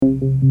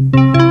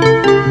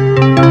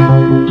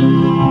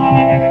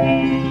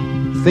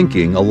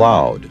Thinking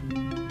Aloud.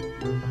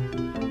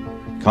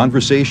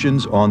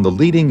 Conversations on the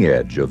leading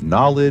edge of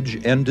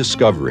knowledge and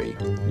discovery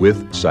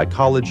with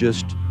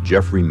psychologist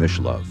Jeffrey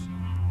Mishlove.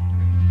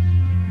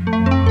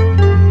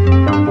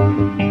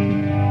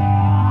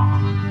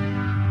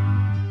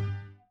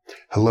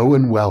 Hello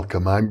and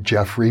welcome. I'm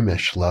Jeffrey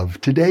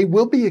Mishlove. Today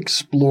we'll be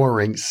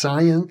exploring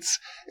science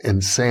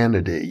and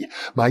sanity.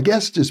 My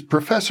guest is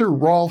Professor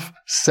Rolf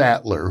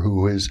Sattler,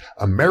 who is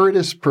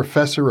Emeritus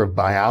Professor of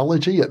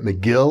Biology at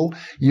McGill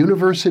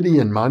University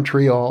in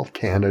Montreal,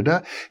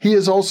 Canada. He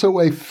is also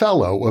a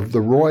Fellow of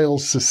the Royal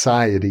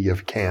Society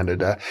of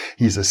Canada.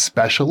 He's a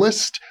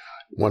specialist,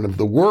 one of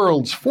the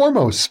world's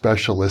foremost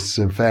specialists,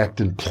 in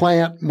fact, in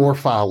plant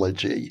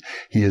morphology.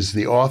 He is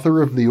the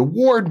author of the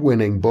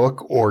award-winning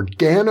book,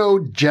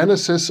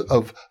 Organogenesis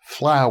of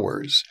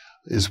Flowers,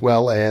 as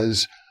well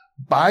as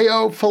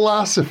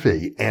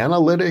Biophilosophy,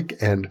 Analytic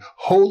and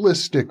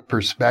Holistic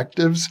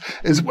Perspectives,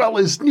 as well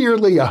as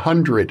nearly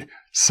 100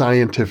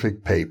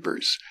 scientific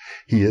papers.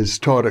 He has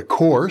taught a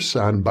course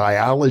on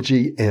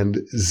biology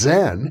and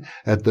Zen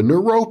at the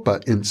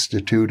Naropa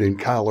Institute in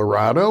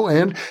Colorado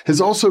and has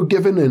also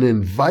given an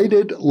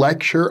invited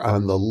lecture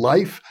on the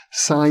life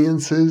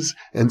sciences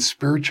and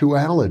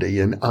spirituality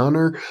in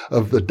honor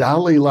of the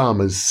Dalai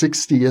Lama's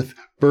 60th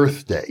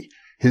birthday.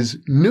 His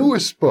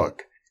newest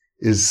book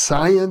is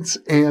Science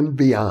and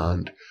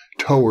Beyond,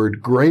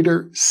 Toward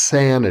Greater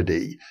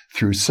Sanity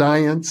Through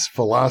Science,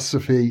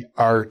 Philosophy,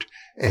 Art,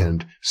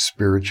 and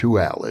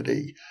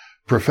Spirituality.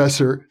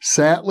 Professor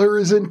Sattler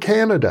is in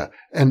Canada,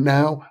 and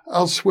now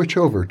I'll switch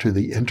over to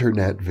the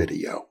internet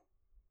video.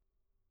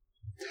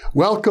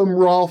 Welcome,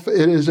 Rolf.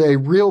 It is a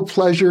real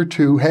pleasure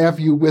to have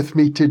you with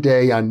me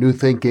today on New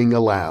Thinking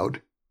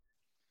Aloud.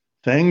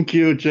 Thank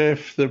you,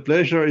 Jeff. The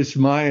pleasure is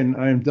mine.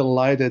 I'm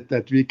delighted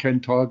that we can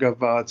talk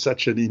about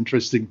such an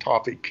interesting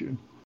topic.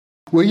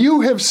 Well,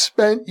 you have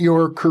spent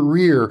your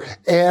career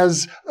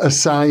as a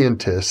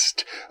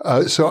scientist,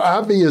 so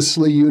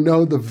obviously you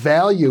know the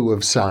value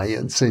of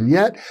science, and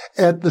yet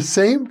at the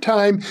same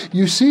time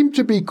you seem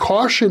to be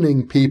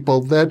cautioning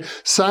people that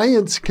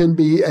science can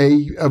be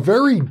a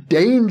very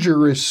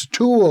dangerous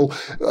tool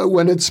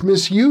when it's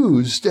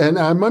misused, and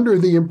I'm under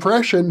the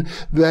impression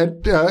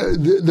that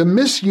the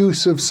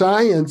misuse of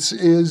science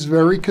is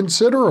very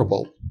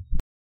considerable.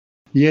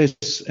 Yes,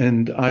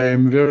 and I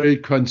am very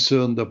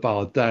concerned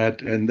about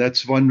that. And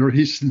that's one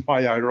reason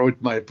why I wrote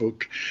my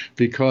book,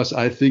 because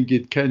I think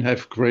it can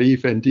have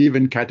grave and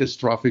even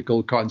catastrophic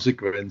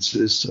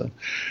consequences.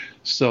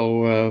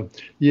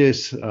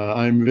 Yes,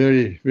 I'm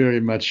very, very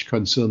much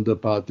concerned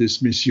about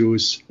this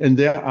misuse. And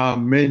there are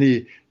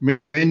many,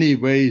 many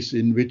ways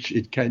in which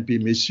it can be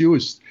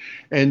misused.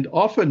 And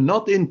often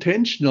not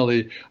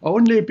intentionally,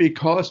 only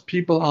because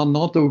people are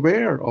not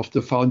aware of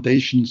the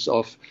foundations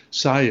of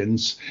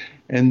science.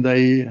 And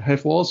they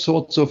have all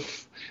sorts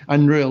of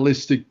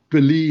unrealistic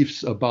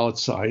beliefs about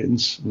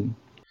science.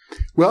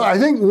 Well, I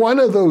think one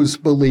of those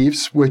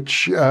beliefs,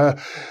 which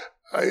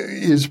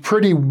is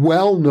pretty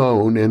well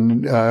known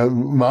in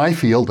my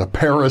field of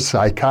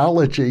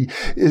parapsychology,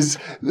 is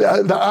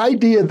the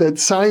idea that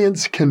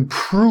science can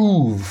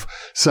prove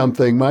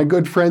something. My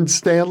good friend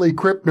Stanley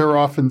Krippner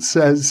often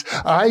says,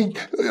 I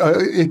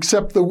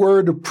accept the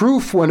word of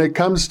proof when it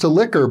comes to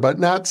liquor, but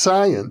not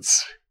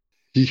science.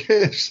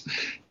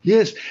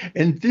 Yes,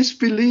 and this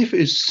belief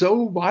is so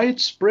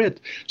widespread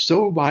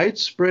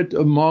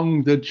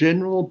among the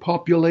general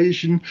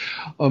population,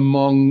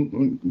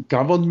 among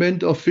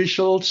government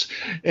officials,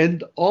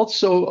 and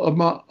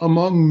also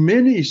among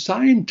many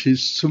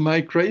scientists, to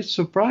my great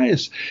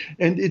surprise.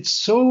 And it's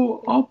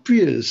so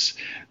obvious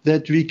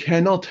that we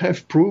cannot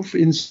have proof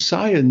in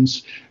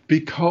science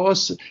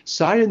because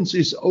science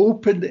is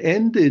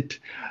open-ended.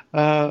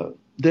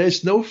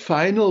 There's no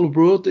final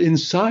word in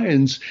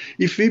science.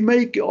 If we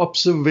make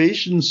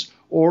observations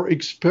or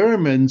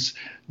experiments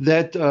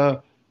that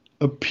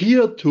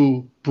appear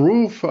to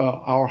prove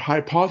our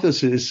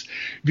hypothesis,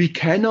 we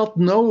cannot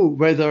know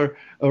whether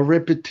a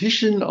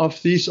repetition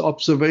of these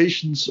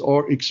observations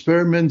or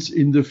experiments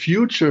in the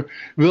future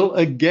will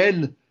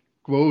again,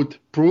 quote,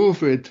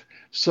 prove it.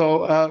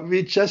 So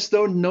we just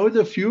don't know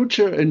the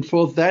future. And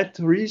for that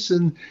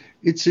reason,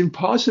 it's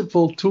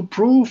impossible to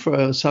prove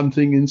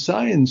something in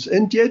science.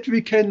 And yet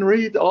we can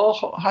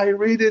I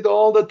read it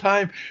all the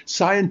time,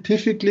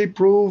 scientifically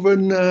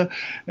proven,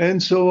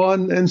 and so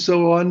on and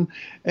so on.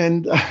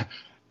 And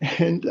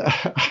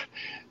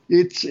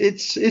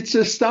it's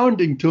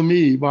astounding to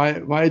me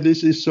why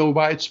this is so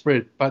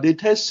widespread. But it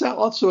has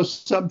also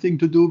something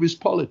to do with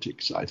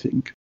politics, I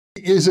think.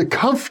 Is a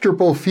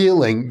comfortable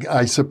feeling,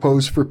 I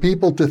suppose, for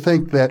people to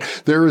think that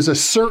there is a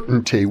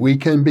certainty. We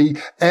can be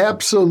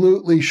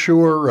absolutely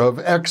sure of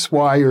X,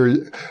 Y,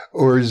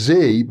 or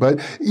Z. But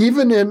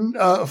even in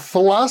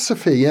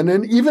philosophy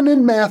and even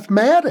in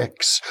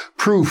mathematics,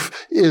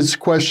 proof is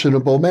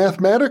questionable.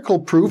 Mathematical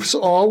proofs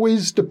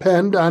always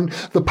depend on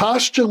the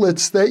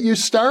postulates that you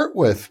start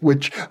with,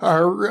 which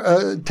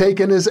are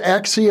taken as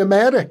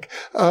axiomatic,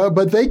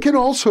 but they can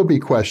also be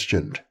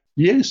questioned.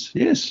 Yes,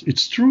 yes,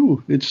 it's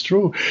true. It's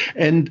true,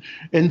 and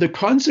the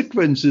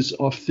consequences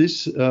of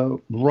this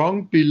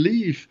wrong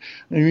belief,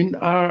 I mean,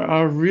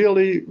 are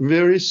really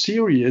very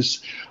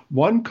serious.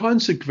 One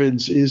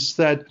consequence is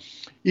that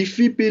if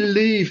we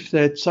believe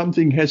that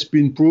something has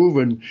been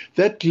proven,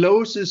 that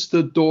closes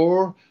the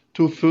door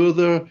to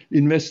further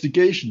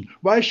investigation.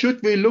 Why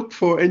should we look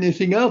for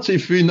anything else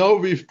if we know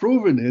we've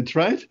proven it,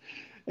 right?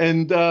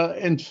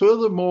 And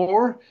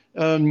furthermore,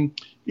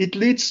 it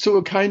leads to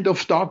a kind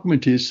of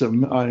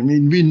dogmatism. I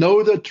mean, we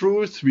know the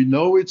truth, we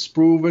know it's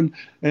proven,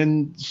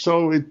 and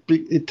so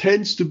it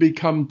tends to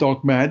become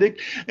dogmatic,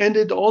 and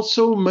it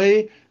also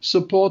may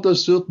support a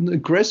certain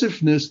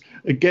aggressiveness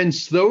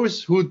against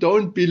those who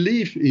don't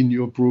believe in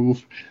your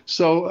proof.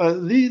 So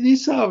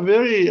these are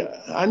very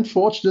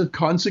unfortunate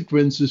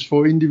consequences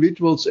for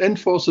individuals and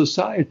for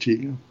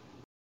society.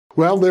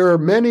 Well, there are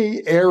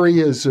many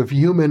areas of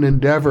human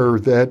endeavor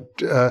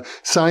that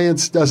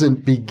science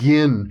doesn't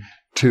begin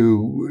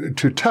to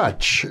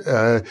touch.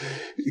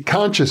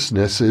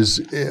 Consciousness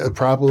is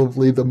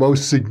probably the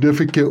most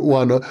significant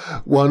one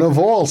of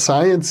all.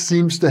 Science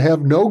seems to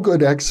have no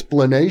good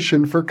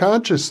explanation for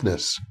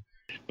consciousness.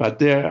 But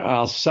there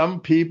are some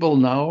people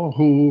now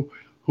who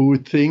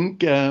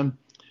think,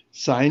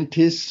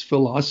 scientists,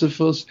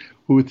 philosophers,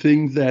 who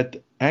think that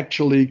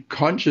actually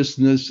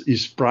consciousness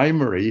is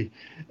primary.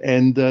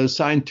 And the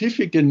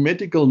Scientific and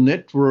Medical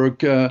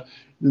Network,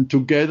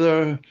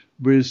 together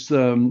with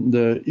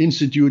the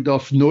Institute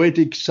of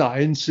Noetic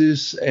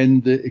Sciences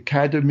and the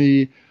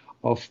Academy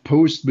of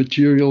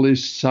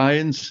Post-Materialist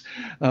Science,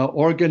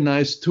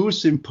 organized 2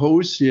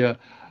 symposia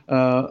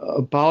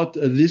about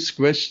this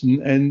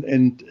question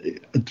and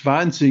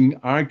advancing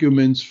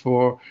arguments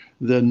for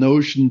the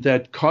notion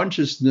that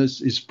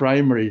consciousness is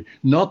primary,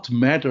 not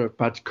matter,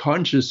 but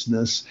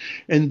consciousness.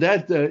 And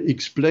that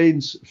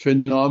explains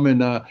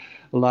phenomena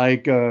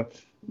like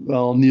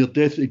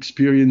near-death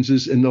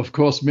experiences, and of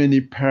course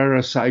many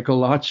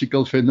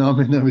parapsychological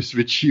phenomena with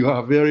which you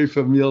are very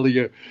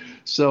familiar.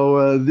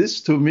 So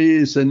this to me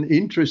is an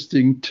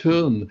interesting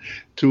turn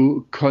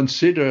to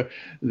consider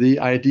the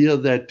idea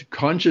that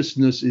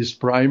consciousness is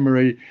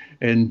primary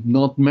and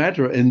not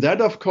matter. And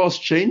that of course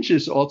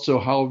changes also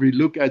how we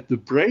look at the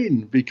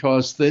brain,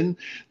 because then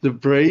the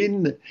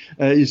brain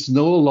is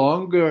no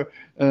longer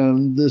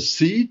the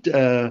seat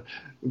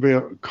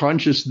where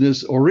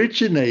consciousness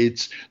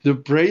originates. The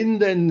brain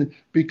then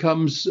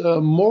becomes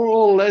more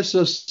or less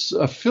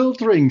a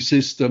filtering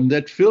system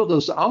that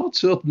filters out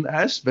certain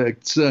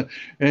aspects.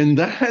 And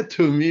that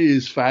to me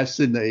is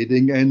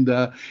fascinating.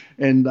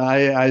 And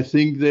I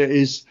think there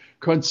is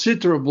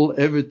considerable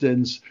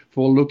evidence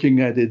for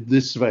looking at it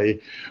this way.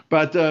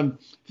 But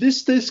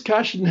this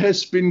discussion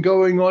has been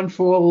going on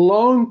for a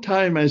long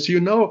time, as you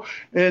know,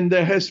 and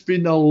there has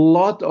been a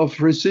lot of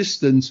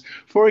resistance.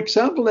 For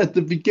example, at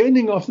the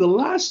beginning of the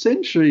last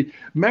century,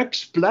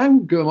 Max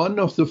Planck, one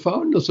of the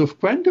founders of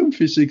quantum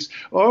physics,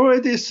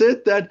 already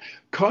said that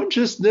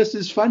consciousness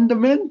is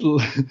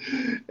fundamental.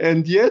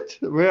 And yet,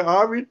 where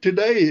are we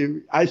today?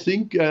 I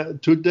think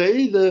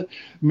today the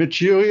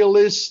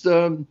materialist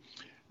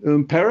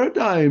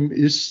paradigm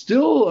is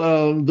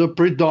still the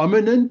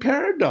predominant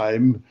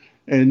paradigm.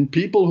 And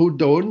people who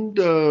don't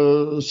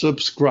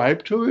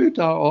subscribe to it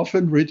are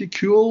often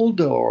ridiculed,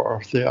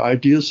 or their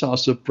ideas are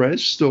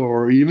suppressed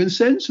or even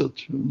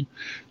censored.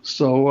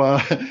 So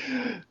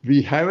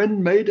we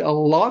haven't made a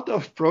lot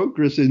of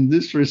progress in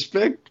this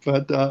respect,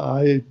 but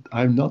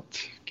I'm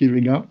not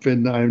giving up,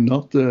 and I'm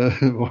not.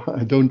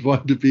 I don't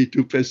want to be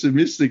too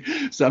pessimistic.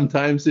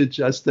 Sometimes it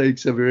just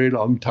takes a very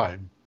long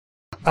time.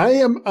 I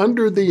am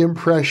under the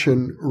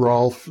impression,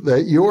 Rolf,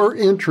 that your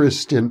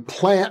interest in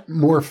plant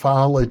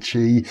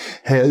morphology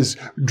has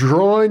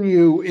drawn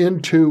you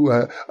into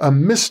a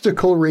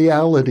mystical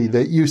reality,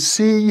 that you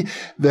see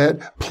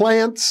that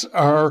plants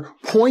are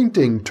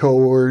pointing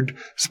toward,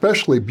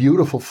 especially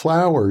beautiful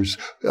flowers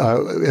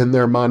and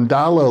their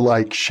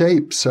mandala-like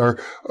shapes are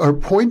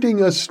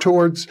pointing us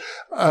towards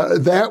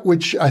that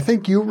which I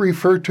think you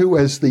refer to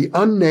as the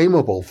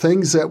unnameable,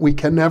 things that we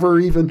can never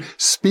even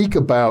speak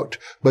about,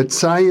 but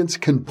science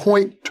can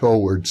point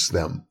towards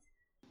them.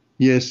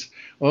 Yes.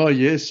 Oh,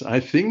 yes.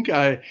 I think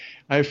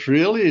I've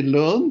really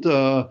learned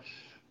a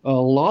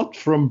lot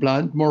from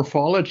plant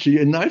morphology,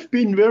 and I've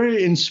been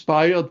very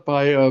inspired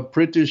by a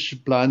British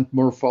plant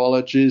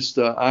morphologist,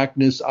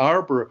 Agnes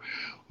Arber,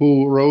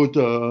 who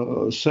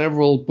wrote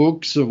several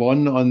books,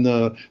 one on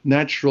the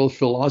natural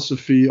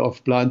philosophy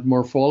of plant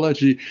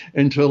morphology,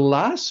 and her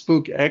last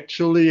book,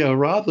 actually a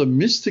rather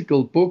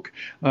mystical book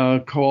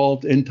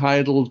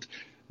entitled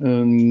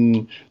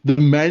The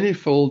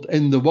Manifold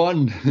and the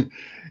One.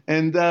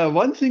 And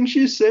one thing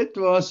she said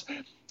was,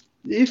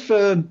 if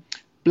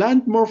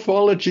plant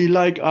morphology,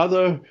 like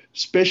other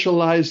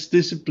specialized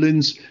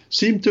disciplines,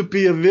 seem to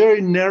be a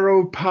very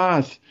narrow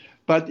path,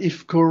 but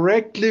if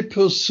correctly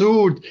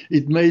pursued,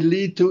 it may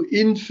lead to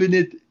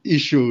infinite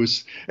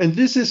issues. And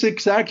this is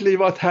exactly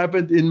what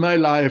happened in my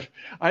life.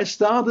 I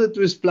started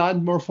with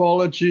plant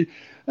morphology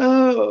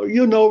In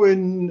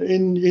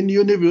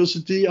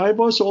university, I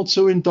was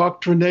also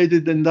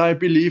indoctrinated, and I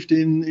believed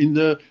in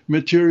the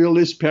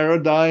materialist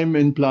paradigm,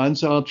 and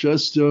plants are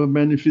just a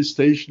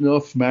manifestation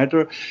of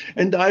matter.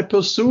 And I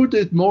pursued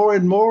it more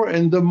and more,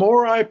 and the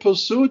more I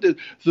pursued it,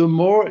 the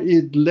more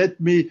it led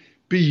me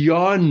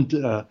beyond.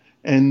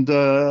 And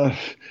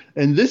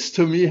this,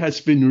 to me, has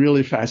been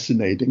really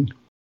fascinating.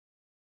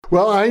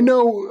 Well, I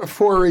know,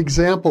 for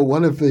example,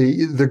 one of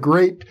the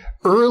great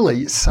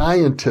early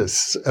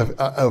scientists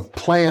of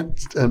plant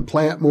and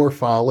plant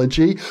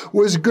morphology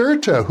was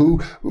Goethe,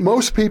 who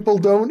most people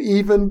don't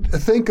even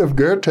think of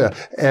Goethe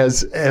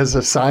as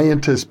a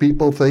scientist.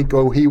 People think,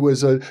 oh, he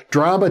was a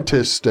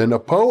dramatist and a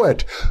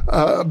poet.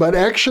 But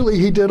actually,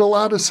 he did a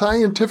lot of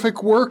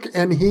scientific work,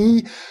 and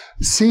he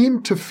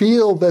seemed to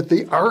feel that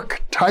the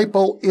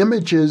archetypal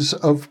images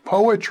of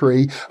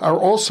poetry are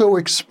also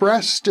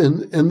expressed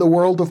in the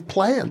world of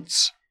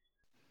plants.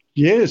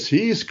 Yes,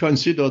 he is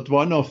considered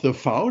one of the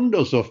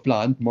founders of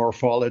plant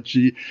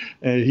morphology.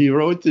 He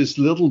wrote this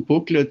little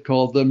booklet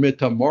called The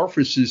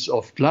Metamorphosis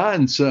of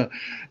Plants.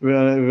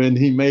 When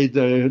he made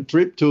a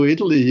trip to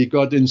Italy, he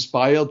got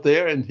inspired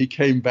there, and he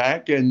came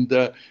back, and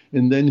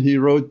then he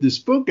wrote this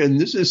book. And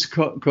this is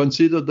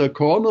considered a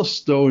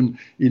cornerstone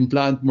in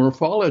plant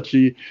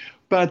morphology.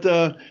 But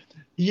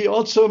he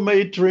also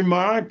made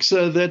remarks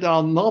that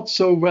are not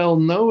so well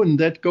known,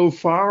 that go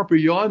far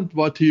beyond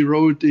what he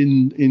wrote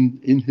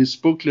in his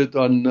booklet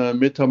on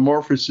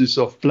metamorphosis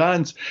of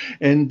plants,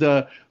 and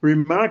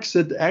remarks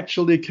that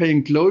actually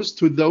came close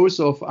to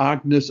those of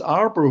Agnes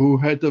Arber, who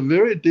had a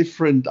very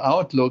different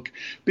outlook,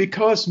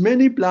 because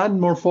many plant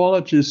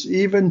morphologists,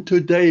 even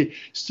today,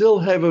 still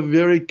have a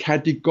very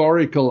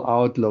categorical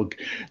outlook.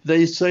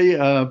 They say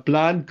a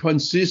plant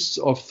consists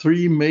of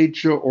three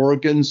major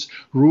organs: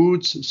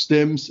 roots,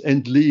 stems,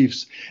 and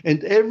leaves.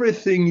 And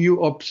everything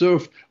you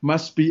observe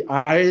must be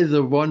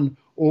either one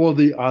or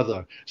the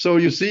other. So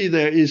you see,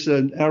 there is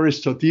an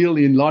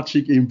Aristotelian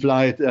logic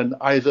implied, and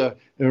either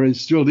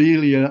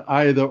Aristotelian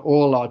either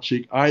or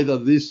logic, either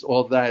this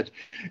or that.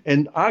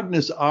 And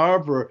Agnes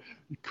Arber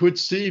could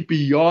see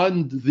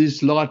beyond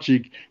this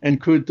logic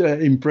and could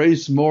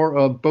embrace more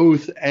of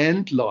both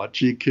and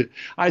logic.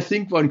 I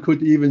think one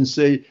could even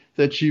say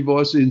that she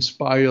was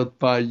inspired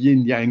by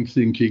yin-yang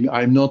thinking.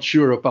 I'm not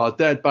sure about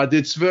that, but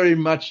it's very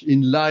much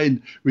in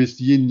line with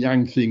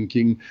yin-yang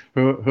thinking,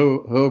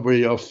 her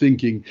way of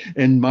thinking.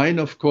 And mine,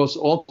 of course,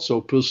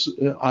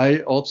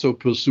 I also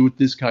pursued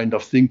this kind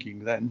of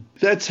thinking then.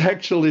 That's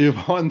actually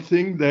one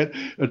thing that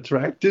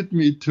attracted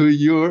me to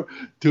your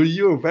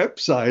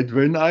website.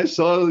 When I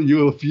saw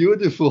your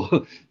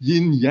beautiful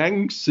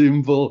yin-yang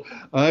symbol,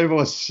 I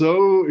was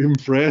so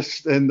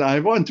impressed, and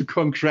I want to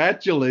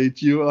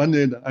congratulate you on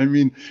it. I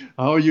mean,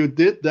 how you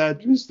did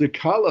that with the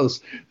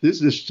colors,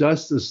 this is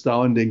just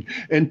astounding.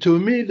 And to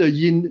me, the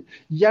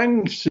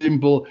yin-yang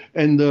symbol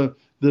and the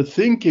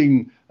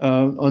thinking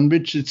on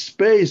which it's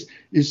based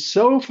is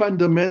so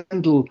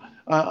fundamental.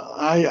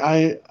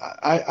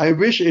 I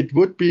wish it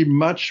would be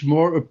much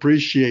more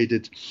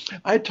appreciated.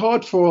 I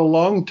taught for a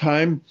long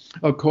time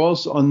a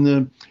course on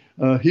the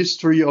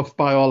history of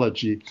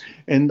biology.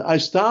 And I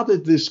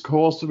started this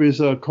course with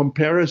a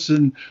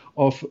comparison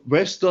of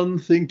Western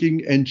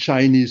thinking and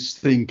Chinese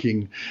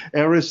thinking,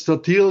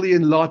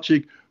 Aristotelian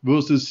logic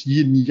versus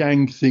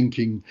yin-yang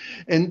thinking.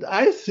 And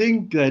I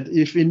think that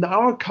if in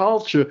our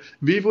culture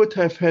we would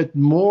have had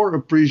more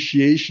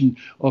appreciation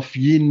of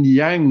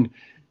yin-yang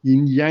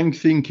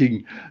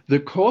thinking, the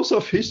course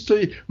of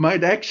history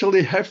might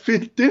actually have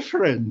been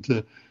different.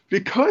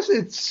 Because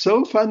it's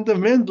so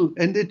fundamental,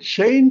 and it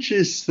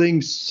changes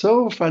things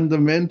so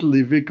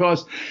fundamentally,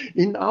 because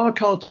in our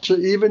culture,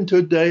 even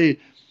today,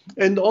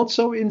 and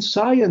also in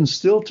science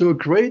still to a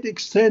great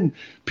extent,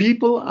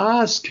 people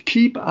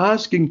keep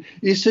asking,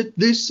 is it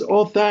this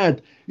or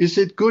that? Is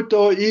it good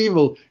or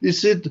evil?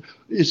 Is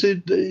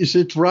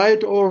it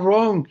right or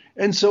wrong?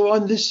 And so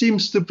on. This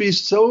seems to be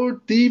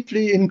so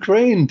deeply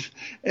ingrained.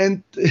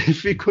 And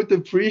if we could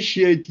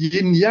appreciate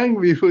yin-yang,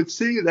 we would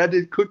see that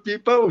it could be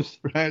both,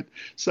 right?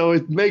 So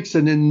it makes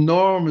an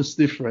enormous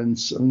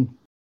difference.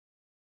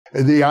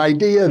 The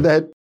idea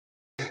that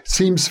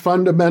seems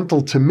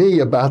fundamental to me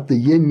about the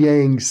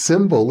yin-yang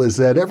symbol is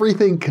that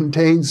everything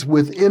contains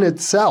within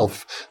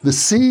itself the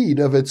seed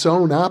of its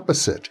own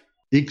opposite.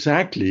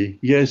 Exactly,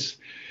 yes.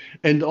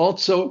 And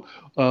also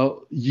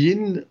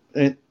yin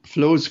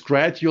flows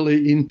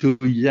gradually into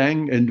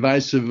yang and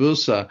vice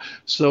versa.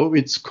 So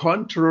it's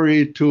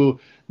contrary to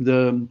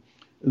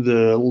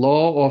the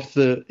law of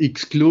the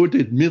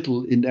excluded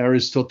middle in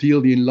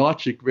Aristotelian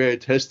logic, where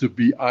it has to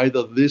be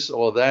either this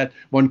or that.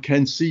 One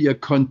can see a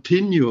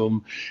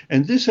continuum.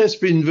 And this has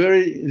been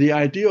the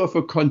idea of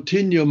a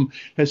continuum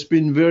has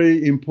been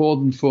very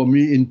important for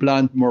me in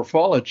plant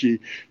morphology,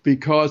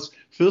 because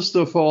first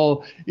of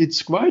all,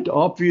 it's quite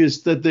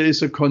obvious that there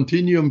is a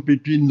continuum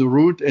between the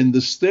root and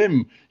the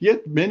stem.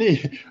 Yet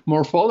many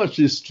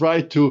morphologists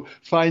try to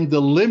find the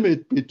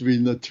limit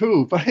between the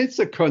two, but it's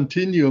a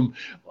continuum.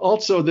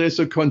 Also, there's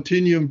a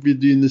continuum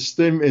between the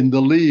stem and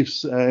the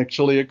leaves.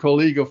 Actually, a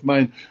colleague of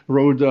mine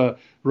wrote a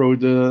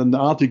wrote an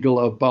article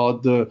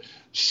about the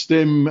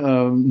stem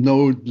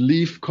node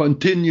leaf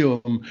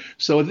continuum.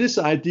 So this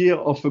idea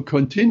of a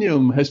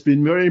continuum has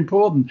been very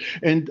important.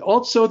 And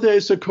also there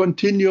is a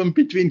continuum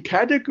between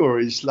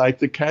categories, like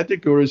the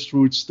categories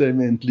root,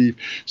 stem, and leaf.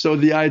 So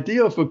the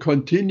idea of a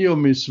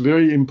continuum is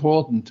very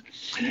important.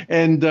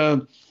 And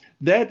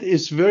that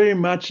is very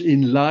much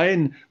in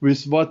line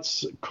with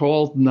what's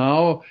called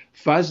now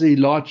fuzzy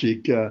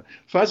logic.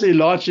 Fuzzy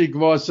logic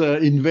was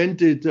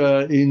invented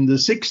in the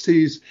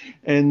 60s,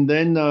 and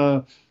then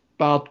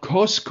Bart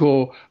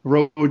Kosko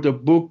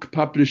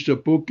published a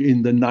book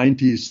in the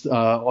 90s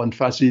on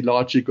fuzzy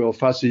logic or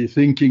fuzzy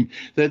thinking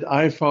that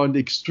I found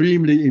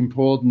extremely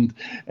important.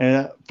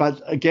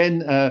 But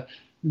again,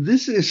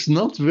 this is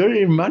not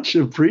very much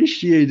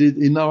appreciated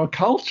in our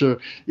culture.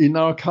 In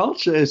our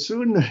culture, as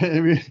soon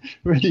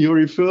when you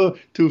refer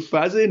to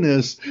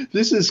fuzziness,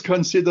 this is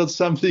considered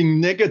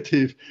something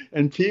negative,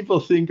 and people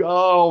think,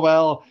 oh,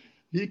 well,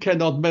 he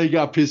cannot make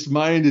up his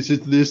mind. Is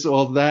it this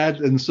or that?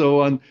 And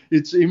so on.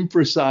 It's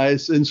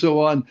imprecise and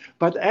so on.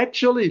 But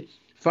actually,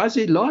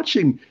 fuzzy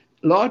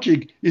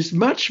logic is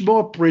much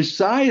more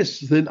precise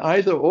than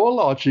either or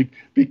logic,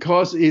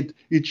 because it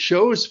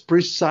shows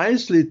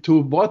precisely to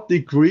what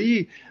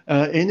degree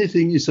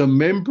anything is a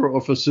member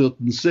of a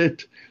certain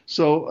set.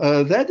 So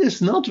that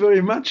is not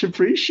very much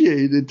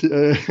appreciated.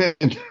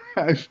 And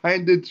I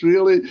find it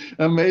really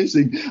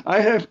amazing. I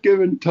have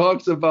given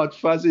talks about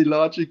fuzzy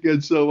logic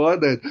and so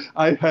on, and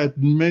I had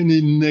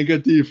many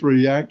negative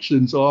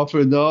reactions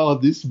often. Oh,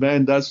 this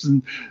man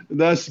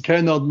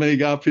cannot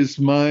make up his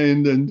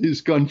mind, and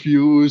he's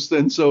confused,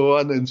 and so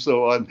on and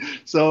so on.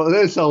 So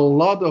there's a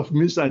lot of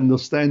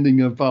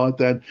misunderstanding about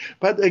that.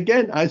 But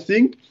again, I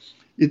think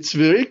it's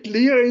very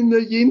clear in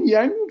the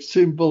yin-yang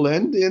symbol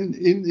and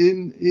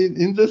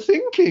in the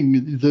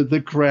thinking, the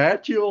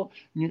gradual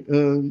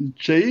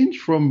change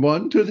from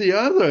one to the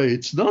other.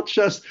 It's not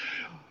just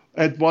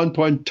at one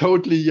point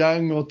totally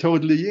yang or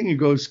totally yin. It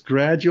goes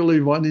gradually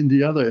one in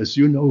the other, as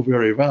you know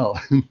very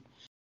well.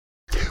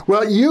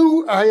 Well,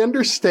 you, I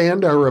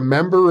understand, are a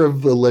member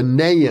of the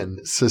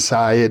Linnaean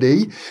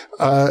Society.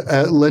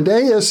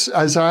 Linnaeus,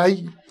 as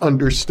I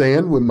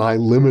understand with my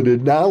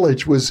limited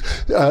knowledge, was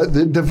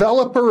the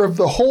developer of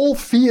the whole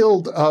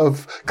field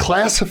of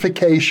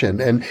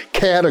classification and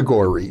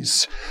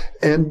categories.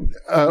 And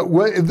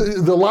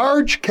the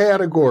large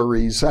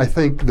categories, I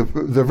think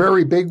the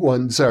very big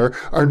ones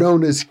are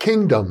known as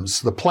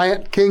kingdoms: the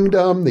plant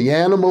kingdom, the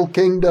animal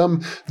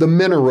kingdom, the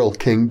mineral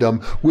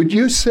kingdom. Would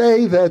you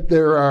say that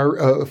there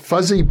are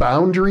fuzzy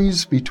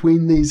boundaries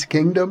between these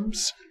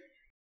kingdoms?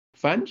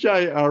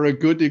 Fungi are a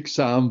good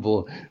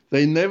example.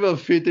 They never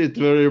fitted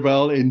very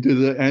well into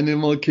the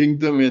animal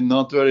kingdom and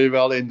not very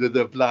well into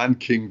the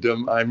plant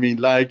kingdom. I mean,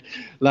 like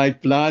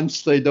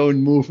plants, they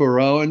don't move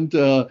around,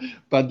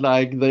 but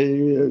like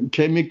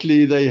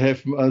chemically, they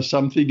have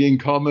something in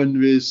common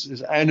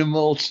with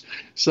animals.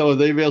 So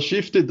they were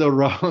shifted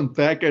around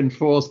back and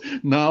forth.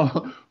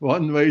 Now,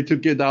 one way to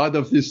get out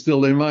of this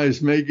dilemma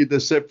is make it a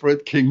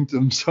separate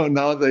kingdom. So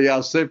now they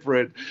are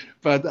separate.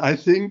 But I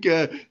think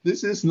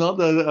this is not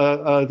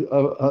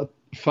a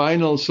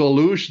final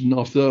solution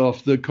of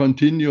the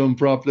continuum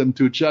problem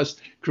to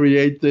just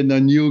create then a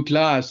new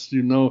class.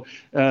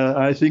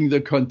 I think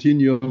the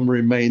continuum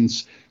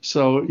remains.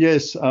 So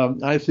yes,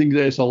 I think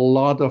there's a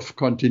lot of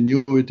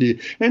continuity.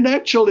 And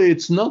actually,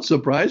 it's not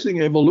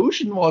surprising.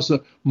 Evolution was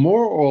a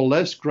more or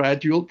less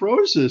gradual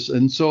process.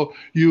 And so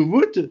you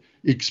would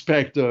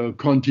expect a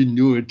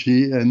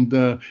continuity and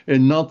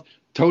not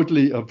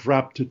totally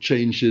abrupt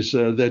changes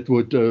that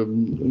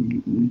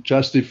would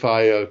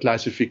justify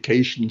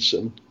classifications.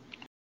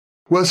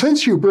 Well,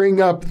 since you bring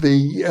up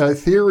the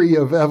theory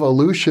of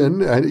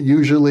evolution,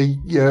 usually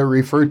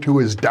referred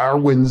to as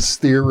Darwin's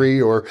theory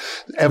or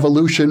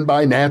evolution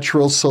by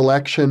natural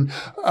selection,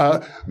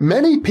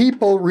 many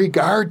people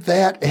regard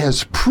that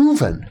as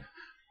proven.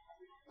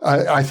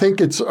 I think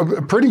it's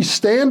pretty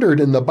standard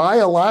in the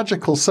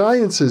biological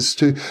sciences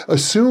to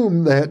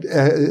assume that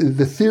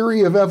the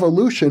theory of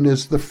evolution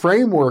is the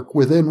framework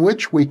within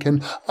which we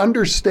can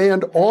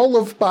understand all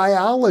of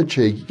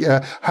biology.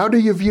 How do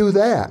you view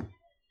that?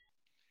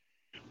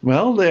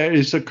 Well, there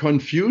is a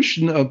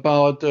confusion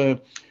about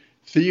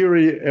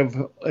theory of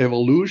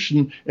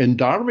evolution and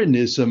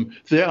Darwinism.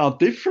 There are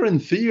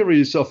different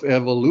theories of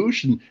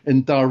evolution,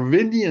 and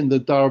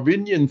the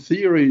Darwinian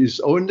theory is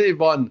only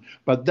one,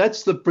 but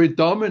that's the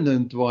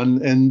predominant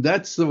one, and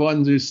that's the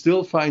one you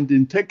still find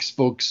in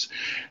textbooks.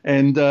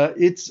 And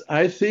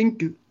I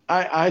think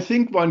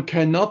one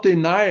cannot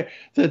deny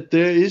that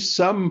there is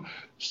some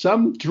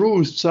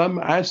truth, some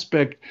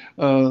aspect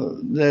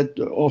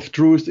of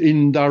truth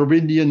in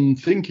Darwinian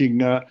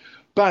thinking,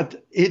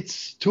 but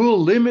it's too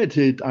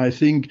limited, I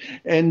think.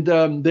 And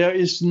there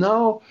is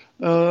now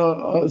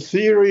a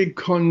theory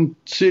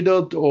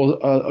considered, or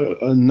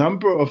a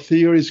number of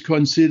theories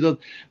considered,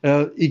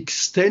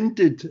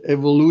 extended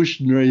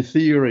evolutionary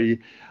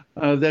theory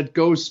that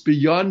goes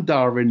beyond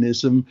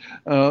Darwinism.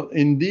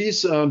 In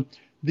these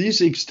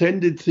these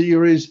extended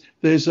theories,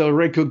 there's a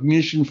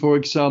recognition, for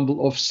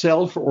example, of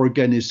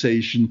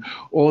self-organization,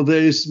 or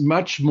there is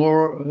much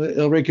more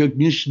a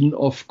recognition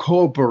of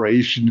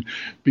cooperation,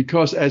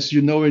 because as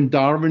you know, in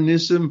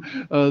Darwinism,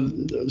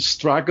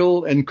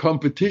 struggle and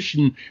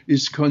competition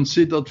is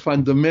considered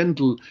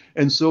fundamental,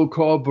 and so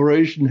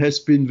cooperation has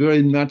been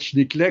very much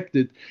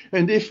neglected.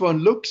 And if one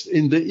looks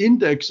in the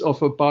index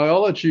of a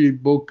biology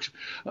book,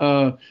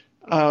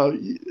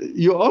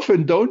 you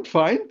often don't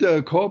find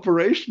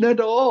cooperation at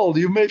all.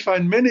 You may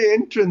find many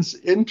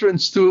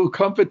entrance to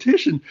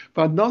competition,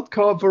 but not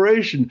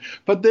cooperation.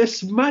 But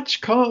there's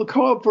much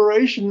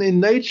cooperation in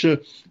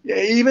nature.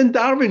 Even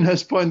Darwin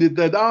has pointed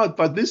that out,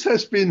 but this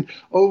has been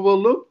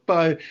overlooked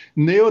by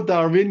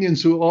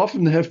neo-Darwinians who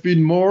often have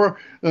been more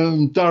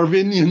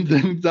Darwinian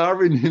than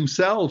Darwin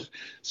himself.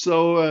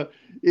 So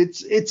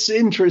it's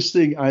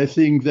interesting, I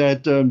think,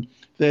 that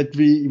there's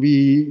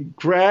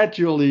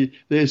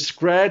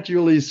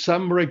gradually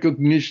some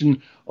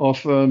recognition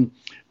of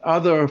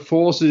other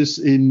forces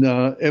in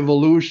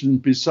evolution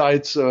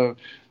besides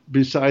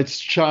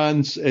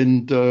chance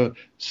and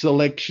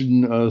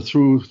selection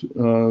through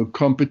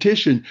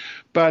competition.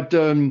 But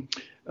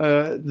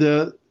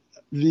the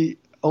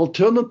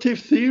alternative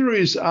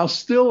theories are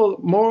still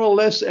more or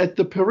less at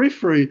the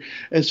periphery.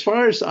 As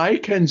far as I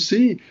can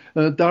see,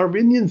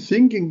 Darwinian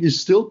thinking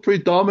is still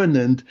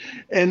predominant,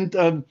 and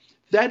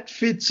that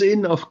fits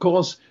in, of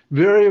course,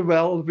 very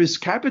well with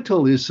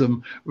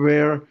capitalism,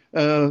 where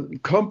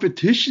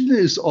competition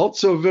is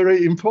also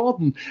very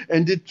important.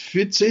 And it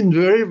fits in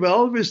very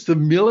well with the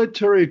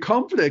military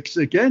complex,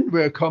 again,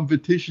 where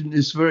competition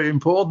is very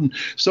important.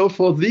 So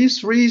for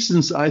these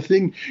reasons, I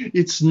think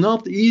it's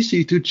not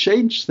easy to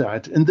change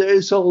that. And there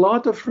is a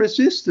lot of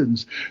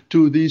resistance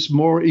to these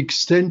more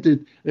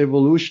extended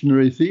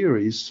evolutionary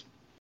theories.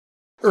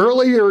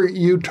 Earlier,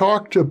 you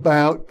talked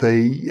about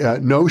the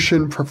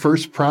notion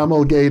first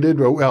promulgated,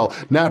 well,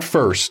 not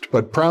first,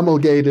 but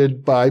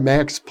promulgated by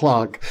Max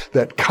Planck,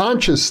 that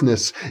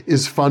consciousness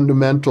is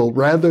fundamental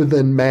rather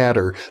than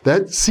matter.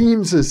 That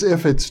seems as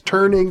if it's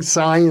turning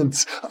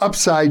science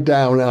upside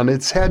down on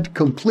its head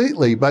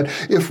completely. But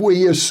if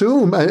we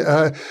assume,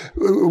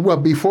 well,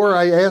 before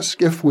I ask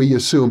if we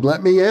assume,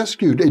 let me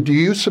ask you, do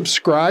you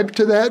subscribe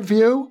to that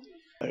view?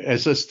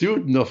 As a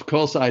student, of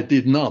course, I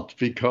did not,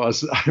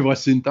 because I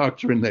was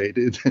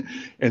indoctrinated,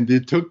 and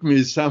it took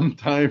me some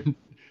time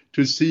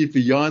to see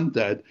beyond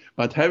that.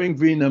 But having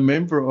been a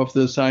member of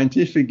the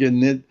scientific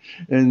and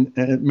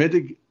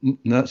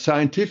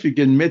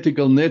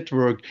medical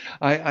network,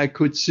 I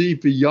could see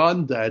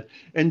beyond that,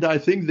 and I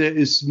think there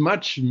is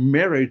much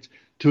merit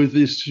to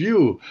this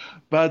view.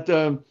 But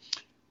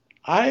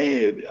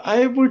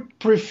I would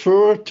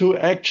prefer to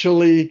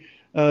actually.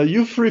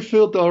 You've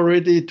referred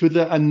already to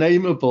the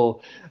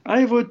unnameable.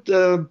 I would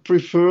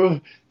prefer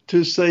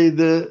to say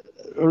the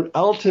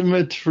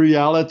ultimate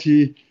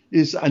reality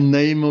is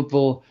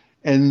unnameable,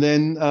 and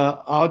then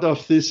out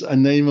of this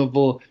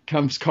unnameable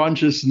comes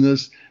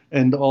consciousness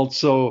and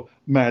also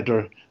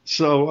matter.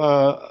 So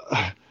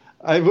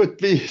I would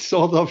be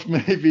sort of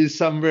maybe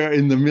somewhere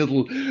in the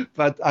middle,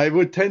 but I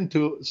would tend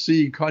to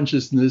see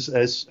consciousness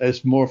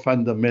as more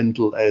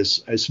fundamental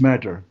as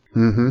matter.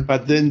 Mm-hmm.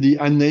 But then the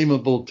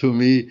unnameable to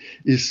me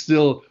is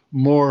still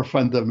more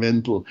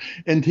fundamental.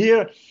 And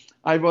here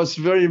I was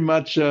very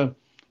much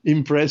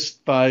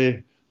impressed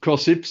by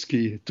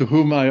Korzybski, to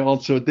whom I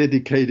also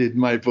dedicated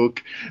my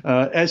book.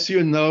 As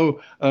you know,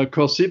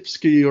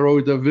 Korzybski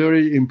wrote a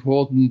very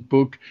important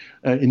book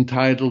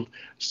entitled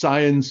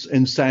Science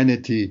and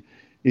Sanity.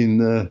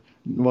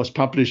 Was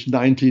published in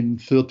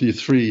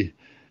 1933.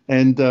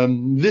 And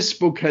this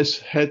book has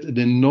had an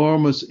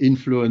enormous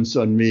influence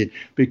on me,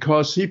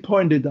 because he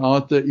pointed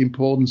out the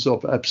importance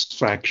of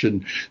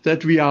abstraction,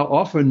 that we are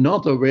often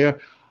not aware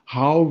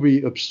how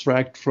we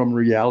abstract from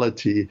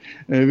reality.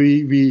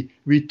 We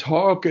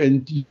talk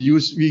and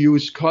we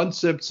use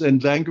concepts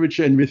and language,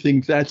 and we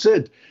think that's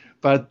it.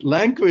 But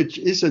language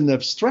is an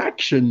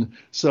abstraction,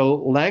 so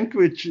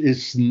language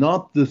is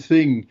not the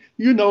thing.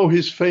 You know,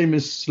 his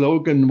famous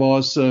slogan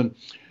was,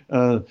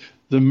 the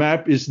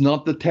map is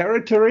not the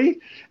territory,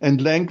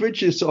 and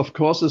language is, of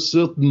course, a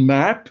certain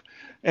map.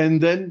 And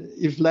then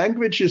if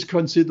language is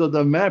considered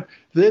a map,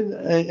 then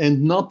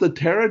and not the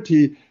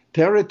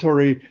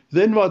territory,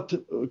 then what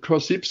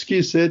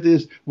Korzybski said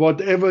is,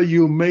 whatever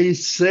you may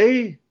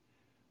say,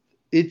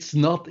 it's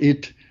not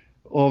it.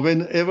 Or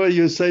whenever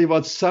you say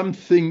what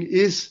something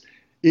is,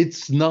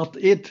 it's not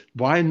it.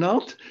 Why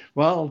not?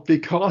 Well,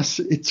 because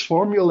it's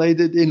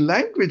formulated in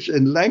language,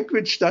 and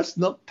language does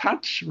not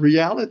touch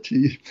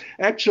reality.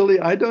 Actually,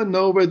 I don't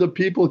know whether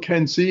people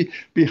can see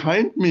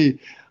behind me.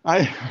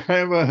 I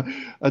have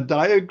a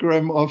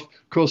diagram of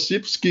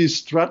Korzybski's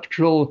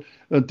structural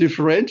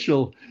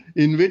differential,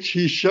 in which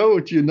he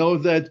showed,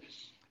 that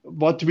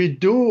what we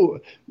do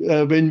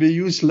when we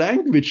use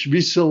language,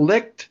 we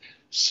select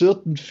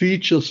certain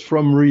features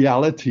from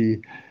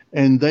reality.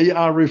 and they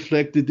are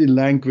reflected in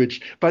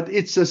language. But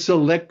it's a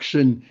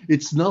selection.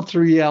 It's not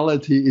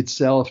reality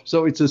itself.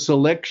 So it's a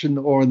selection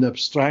or an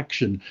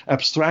abstraction.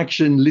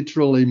 Abstraction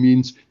literally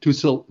means to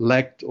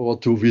select or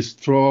to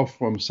withdraw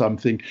from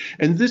something.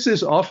 And this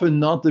is often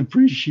not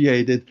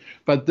appreciated,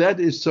 but that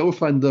is so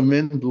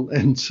fundamental.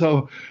 And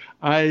so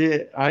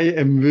I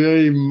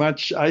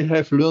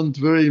have learned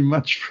very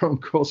much from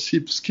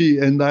Korzybski,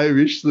 and I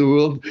wish the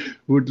world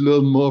would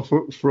learn more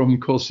from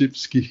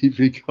Korzybski,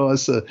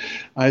 because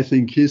I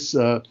think his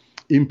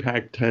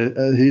impact,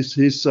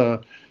 his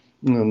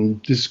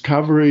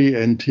discovery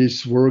and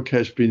his work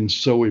has been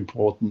so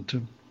important.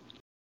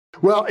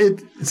 Well,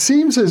 it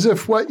seems as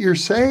if what you're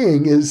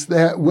saying is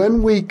that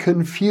when we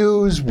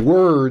confuse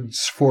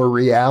words for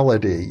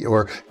reality,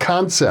 or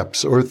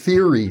concepts or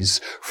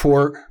theories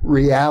for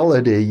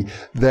reality,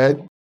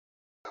 that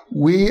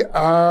we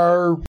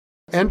are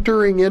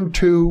entering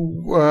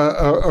into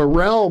a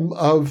realm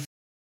of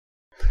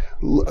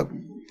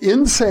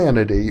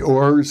insanity,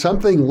 or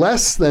something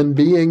less than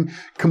being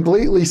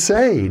completely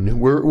sane.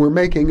 We're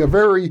making a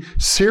very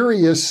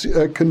serious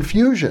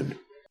confusion.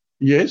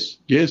 Yes.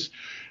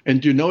 And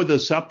the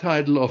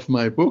subtitle of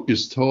my book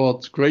is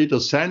Towards Greater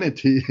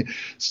Sanity.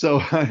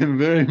 So I'm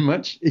very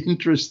much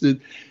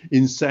interested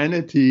in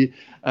sanity,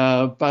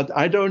 but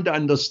I don't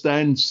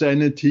understand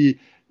sanity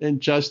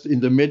just in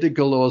the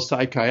medical or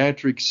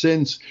psychiatric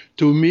sense.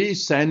 To me,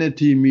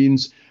 sanity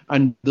means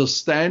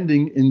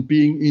understanding and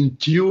being in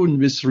tune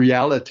with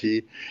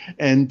reality.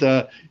 And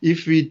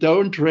if we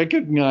don't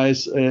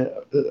recognize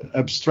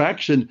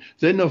abstraction,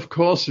 then of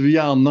course we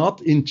are not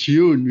in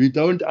tune. We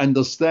don't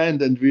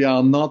understand, and we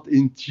are not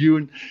in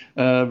tune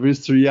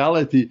with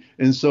reality.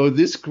 And so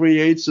this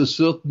creates a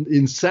certain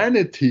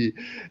insanity.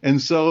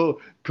 And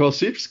so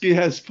Korzybski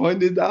has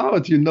pointed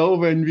out,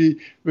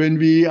 when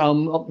we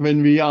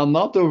are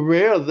not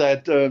aware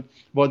that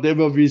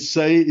whatever we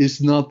say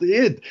is not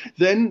it,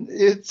 then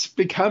it's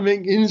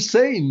becoming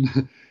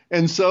insane.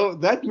 And so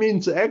that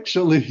means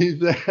actually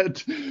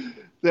that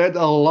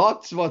a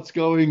lot what's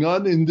going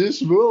on in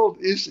this world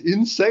is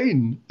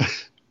insane,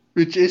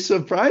 which is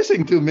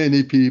surprising to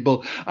many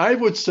people. I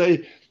would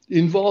say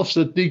involves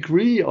a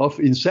degree of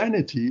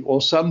insanity or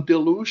some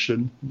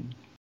delusion.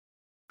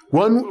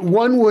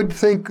 One would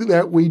think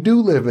that we do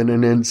live in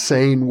an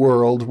insane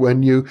world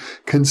when you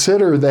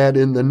consider that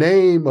in the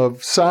name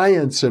of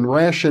science and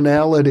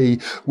rationality,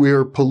 we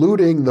are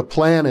polluting the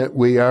planet.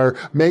 We are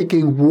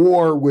making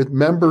war with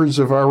members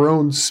of our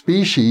own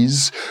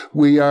species.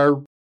 We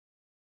are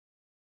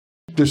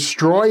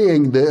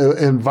destroying the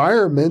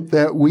environment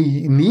that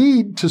we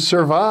need to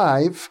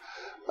survive.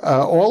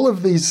 All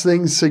of these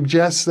things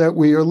suggest that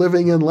we are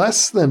living in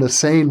less than a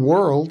sane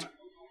world.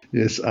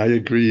 Yes, I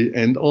agree.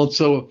 And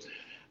also,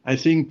 I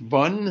think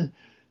one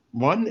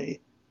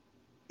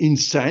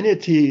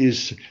insanity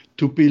is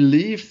to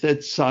believe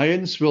that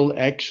science will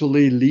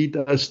actually lead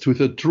us to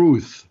the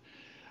truth.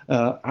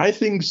 I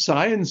think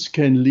science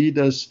can lead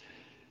us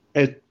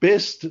at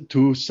best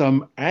to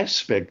some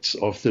aspects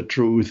of the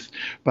truth,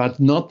 but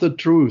not the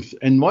truth.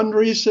 And one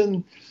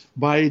reason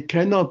why it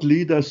cannot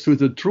lead us to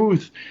the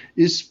truth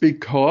is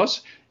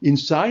because in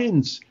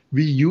science,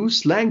 we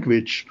use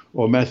language,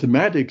 or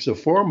mathematics, a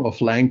form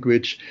of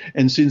language.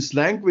 And since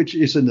language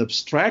is an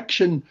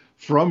abstraction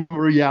from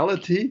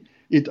reality,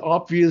 it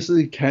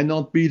obviously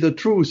cannot be the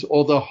truth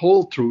or the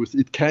whole truth.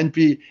 It can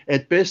be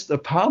at best a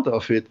part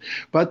of it.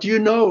 But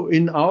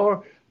in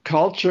our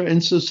culture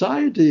and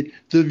society,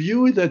 the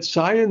view that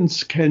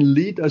science can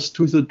lead us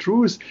to the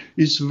truth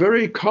is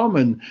very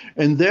common.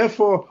 And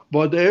therefore,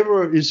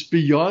 whatever is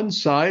beyond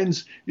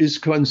science is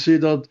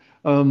considered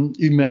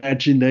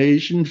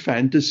imagination,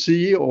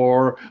 fantasy,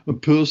 or a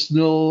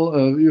personal,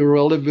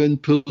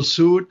 irrelevant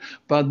pursuit,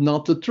 but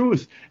not the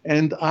truth.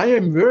 And I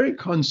am very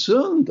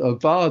concerned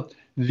about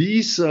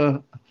these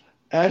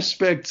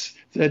aspects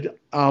that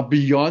are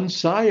beyond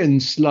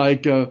science,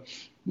 like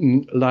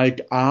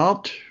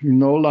art,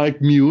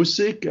 like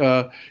music,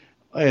 or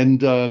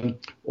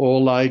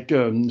like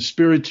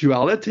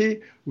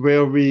spirituality,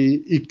 where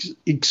we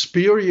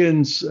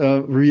experience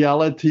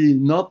reality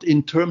not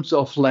in terms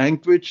of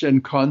language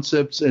and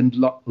concepts and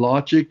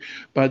logic,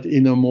 but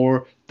in a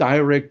more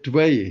direct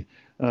way.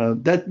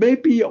 That may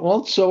be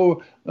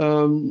also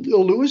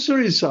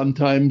illusory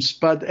sometimes,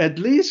 but at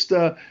least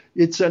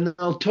it's an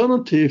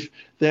alternative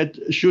that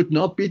should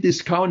not be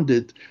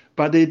discounted.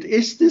 But it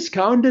is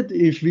discounted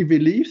if we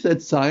believe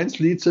that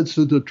science leads us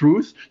to the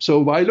truth. So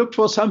why look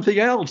for something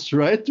else,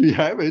 right? We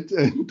have it,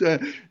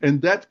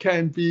 and that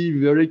can be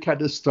very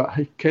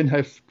catastrophic. Can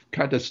have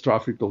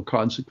catastrophic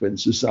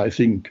consequences, I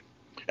think,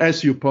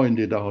 as you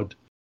pointed out.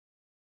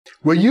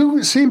 Well,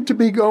 you seem to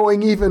be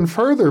going even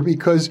further,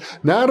 because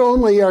not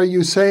only are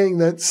you saying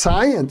that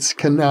science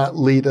cannot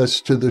lead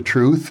us to the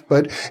truth,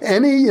 but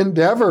any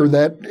endeavor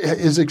that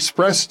is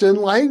expressed in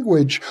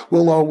language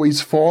will always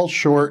fall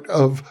short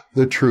of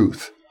the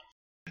truth.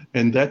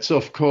 And that's,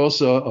 of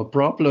course, a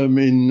problem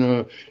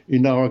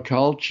in our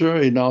culture,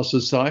 in our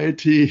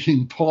society,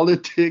 in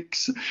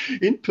politics,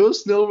 in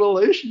personal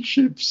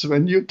relationships.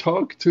 When you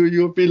talk to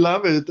your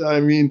beloved,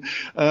 I mean,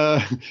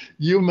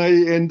 you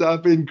may end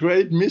up in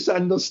great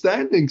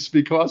misunderstandings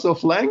because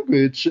of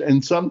language.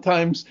 And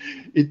sometimes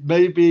it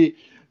may be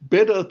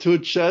better to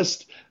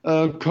just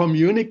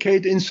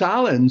communicate in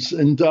silence.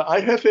 And I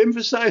have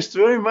emphasized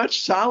very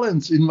much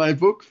silence in my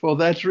book for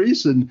that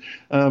reason,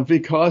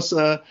 because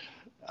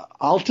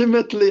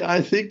ultimately,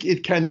 I think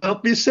it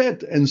cannot be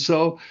said. And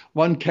so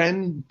one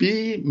can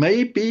be,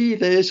 maybe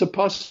there is a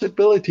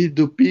possibility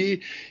to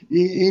be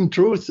in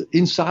truth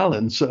in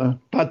silence,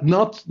 but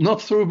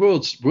not through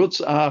words.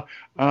 Words are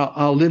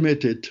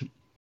limited.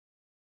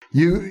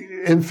 You,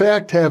 in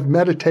fact, have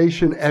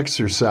meditation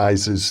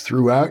exercises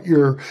throughout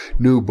your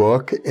new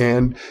book,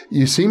 and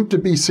you seem to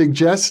be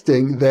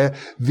suggesting that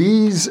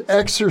these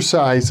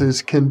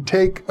exercises can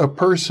take a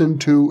person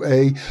to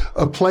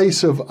a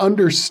place of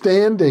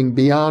understanding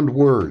beyond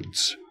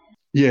words.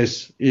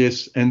 Yes,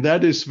 and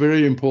that is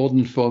very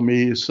important for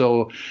me.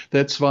 So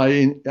that's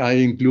why I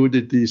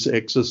included these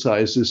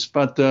exercises.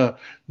 But the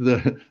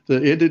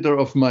editor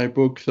of my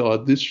book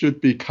thought this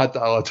should be cut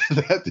out.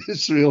 That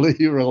is really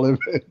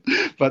irrelevant.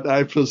 But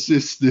I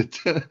persisted.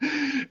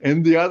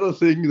 And the other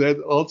thing that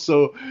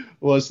also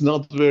was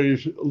not very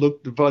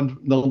looked upon,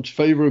 not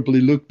favorably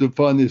looked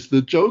upon, is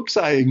the jokes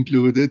I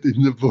included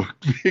in the book,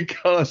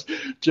 because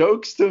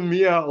jokes to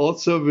me are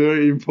also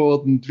very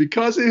important.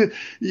 Because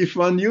if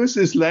one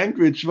uses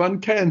language, one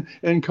can,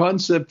 and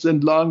concepts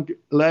and logic,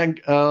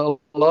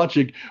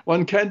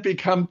 one can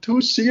become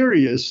too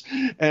serious,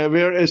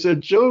 whereas a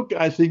joke,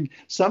 I think,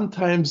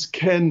 sometimes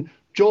can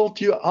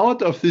jolt you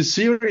out of the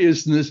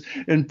seriousness,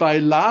 and by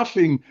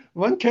laughing,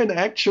 one can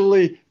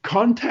actually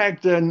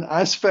contact an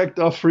aspect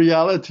of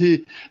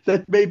reality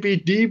that may be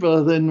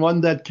deeper than one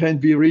that can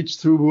be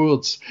reached through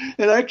words.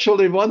 And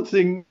actually, one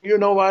thing,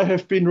 I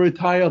have been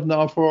retired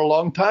now for a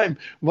long time.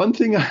 One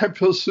thing I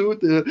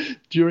pursued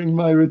during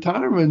my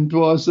retirement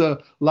was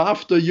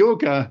laughter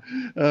yoga.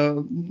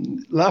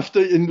 In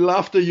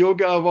laughter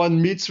yoga,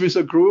 one meets with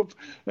a group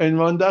and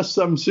one does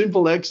some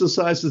simple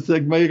exercises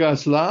that make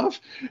us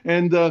laugh.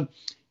 And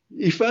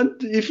if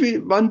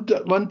one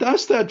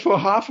does that for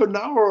half an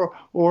hour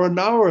or an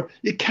hour,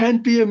 it can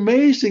be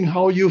amazing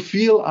how you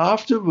feel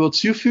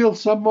afterwards. You feel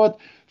somewhat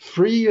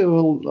free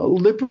or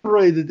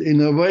liberated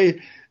in a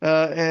way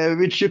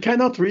which you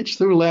cannot reach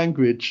through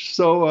language.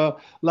 So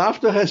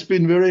laughter has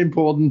been very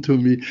important to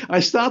me. I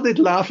started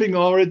laughing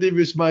already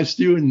with my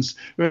students.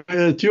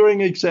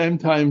 During exam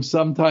time,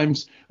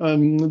 sometimes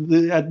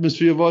the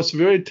atmosphere was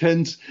very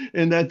tense,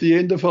 and at the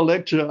end of a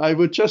lecture, I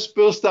would just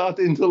burst out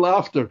into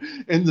laughter,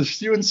 and the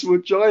students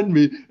would join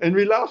me, and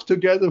we laughed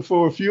together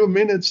for a few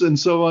minutes and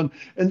so on.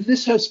 And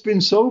this has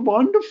been so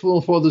wonderful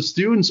for the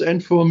students,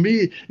 and for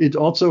me, it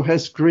also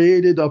has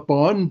created a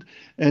bond.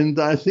 And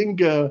I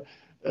think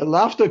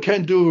laughter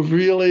can do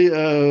really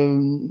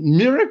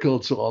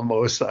miracles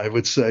almost, I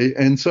would say.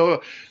 And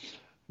so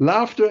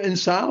laughter and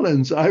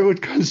silence I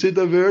would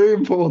consider very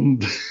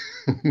important.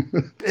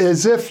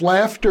 As if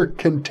laughter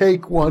can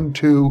take one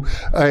to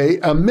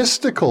a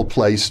mystical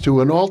place,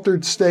 to an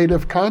altered state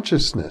of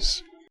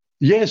consciousness.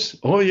 Yes.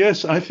 Oh,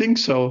 yes, I think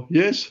so.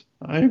 Yes,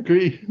 I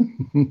agree.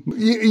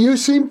 You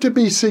seem to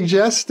be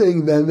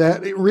suggesting then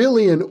that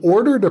really in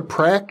order to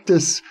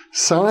practice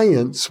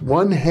science,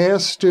 one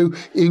has to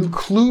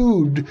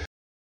include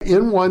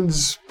in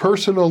one's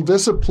personal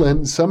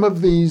discipline some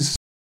of these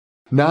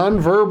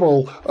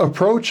nonverbal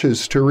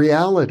approaches to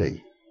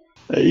reality.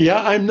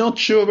 Yeah, I'm not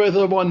sure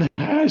whether one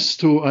has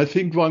to. I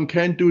think one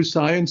can do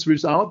science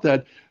without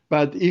that.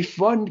 But if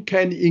one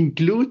can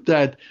include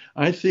that,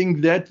 I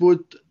think that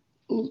would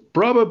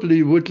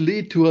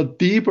lead to a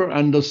deeper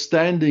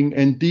understanding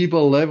and deeper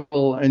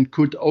level, and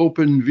could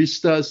open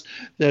vistas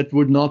that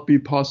would not be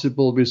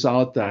possible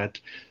without that.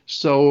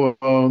 So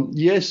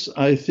yes,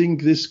 I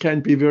think this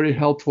can be very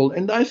helpful.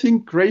 And I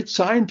think great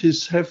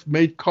scientists have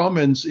made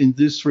comments in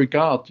this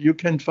regard. You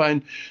can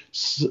find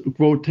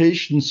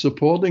quotations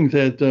supporting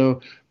that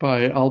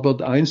by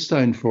Albert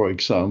Einstein, for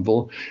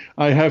example.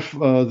 I have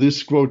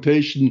this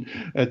quotation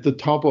at the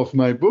top of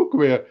my book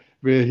where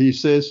he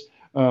says,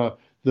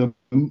 the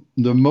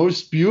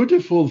most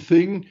beautiful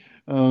thing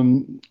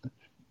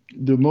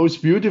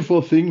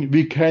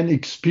we can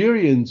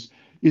experience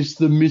is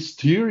the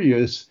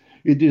mysterious.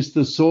 It is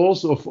the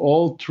source of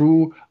all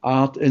true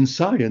art and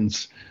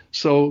science.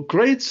 So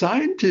great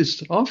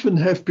scientists often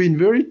have been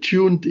very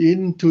tuned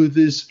into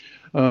this,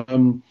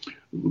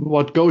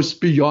 what goes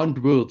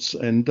beyond words.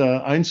 And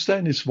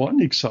Einstein is one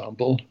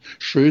example.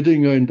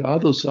 Schrödinger and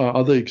others are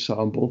other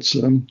examples.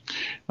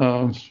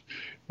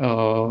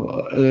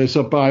 There's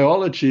a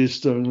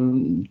biologist,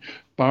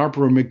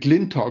 Barbara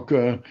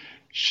McClintock.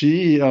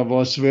 She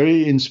was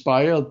very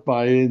inspired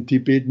by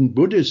Tibetan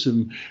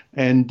Buddhism.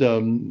 And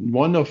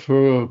one of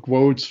her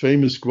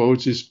famous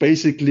quotes, is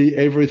basically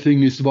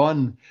everything is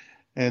one.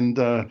 And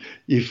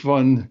if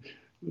one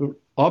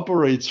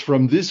operates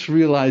from this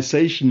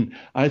realization,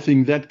 I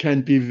think that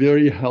can be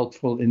very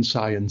helpful in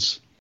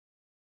science.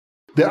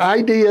 The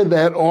idea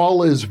that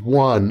all is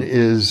one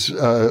is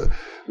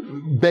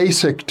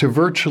basic to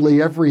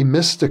virtually every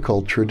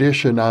mystical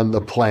tradition on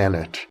the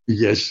planet.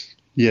 Yes.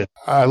 Yeah.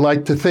 I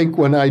like to think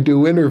when I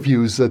do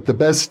interviews that the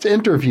best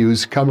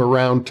interviews come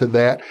around to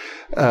that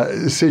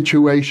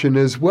situation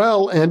as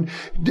well. And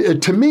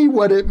to me,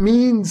 what it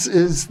means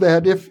is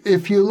that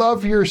if you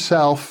love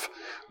yourself,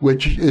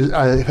 which is,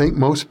 I think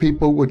most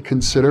people would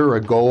consider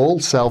a goal,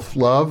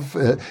 self-love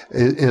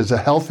is a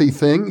healthy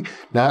thing.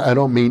 Now, I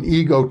don't mean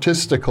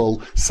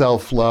egotistical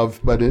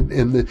self-love, but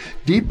in the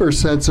deeper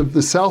sense of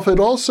the self, it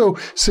also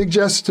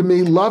suggests to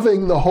me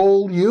loving the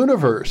whole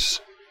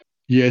universe.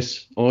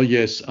 Yes. Oh,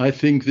 yes. I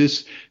think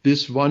this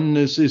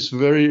oneness is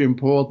very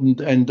important.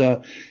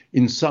 And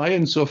in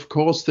science, of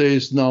course, there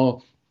is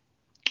now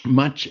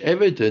much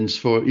evidence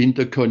for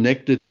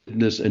interconnectedness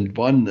and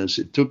oneness.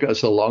 It took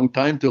us a long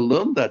time to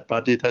learn that,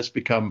 but it has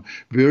become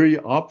very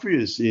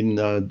obvious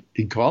in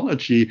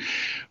ecology.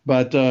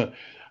 But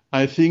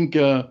I think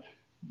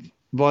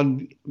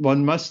one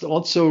must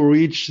also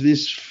reach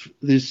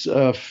this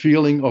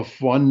feeling of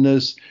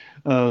oneness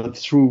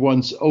through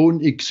one's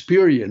own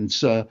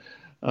experience.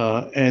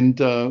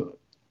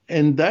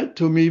 And that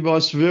to me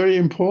was very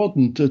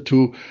important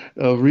to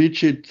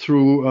reach it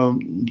through,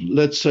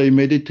 let's say,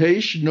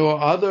 meditation or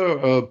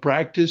other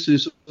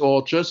practices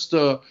or just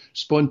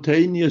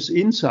spontaneous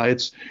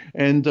insights.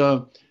 And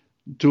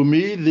to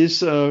me, this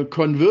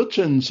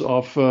convergence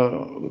of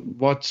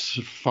what's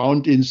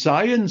found in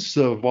science,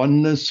 the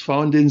oneness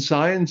found in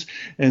science,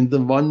 and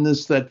the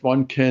oneness that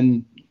one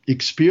can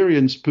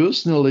experience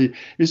personally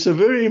is a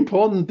very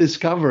important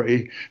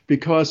discovery,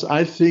 because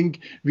I think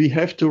we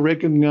have to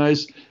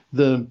recognize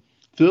the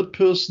third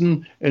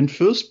person and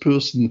first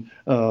person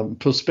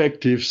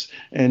perspectives,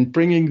 and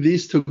bringing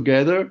these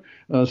together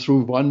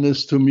through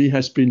oneness to me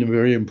has been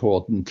very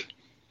important.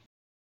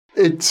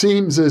 It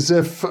seems as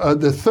if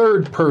the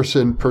third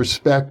person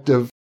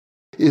perspective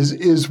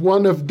is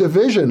one of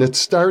division. It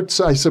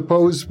starts, I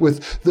suppose,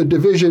 with the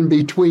division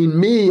between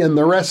me and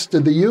the rest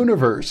of the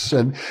universe.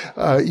 And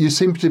you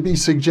seem to be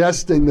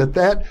suggesting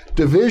that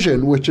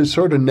division, which is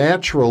sort of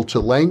natural to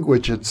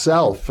language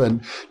itself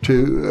and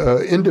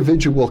to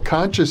individual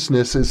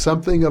consciousness, is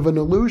something of an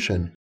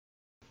illusion.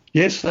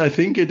 Yes, I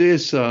think it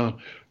is.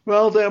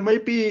 Well, there may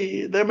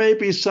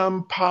be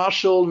some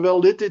partial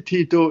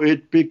validity to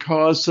it,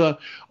 because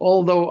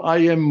although I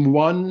am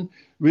one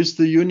with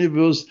the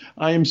universe,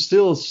 I am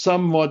still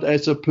somewhat,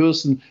 as a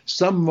person,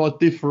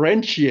 somewhat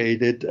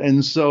differentiated.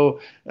 And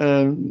so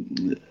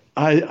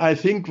I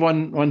think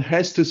one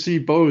has to see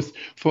both.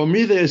 For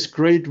me, there's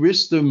great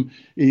wisdom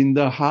in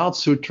the Heart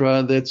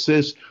Sutra that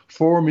says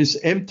form is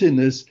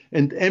emptiness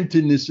and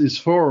emptiness is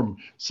form.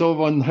 So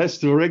one has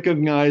to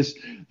recognize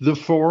the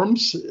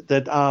forms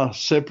that are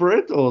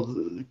separate or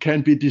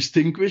can be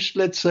distinguished,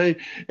 let's say,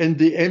 and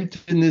the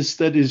emptiness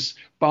that is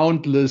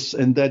boundless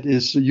and that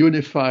is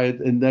unified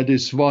and that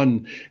is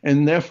one.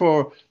 And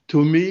therefore,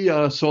 to me,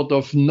 a sort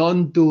of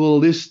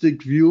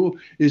non-dualistic view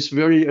is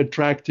very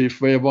attractive,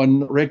 where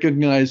one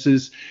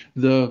recognizes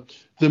the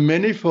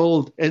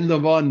manifold and the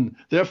one.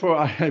 Therefore,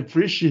 I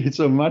appreciate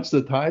so much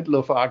the title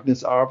of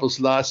Agnes Arber's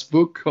last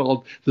book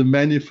called The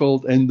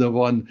Manifold and the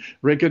One,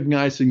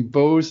 recognizing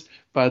both,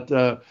 but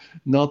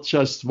not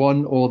just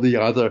one or the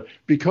other.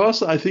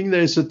 Because I think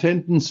there's a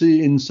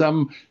tendency in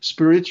some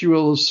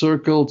spiritual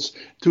circles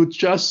to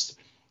just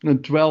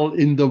dwell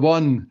in the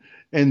one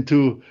and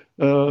to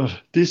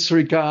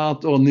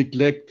disregard or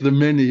neglect the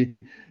many.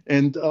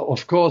 And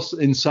of course,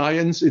 in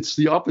science, it's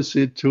the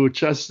opposite, to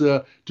just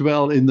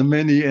dwell in the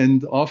many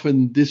and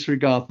often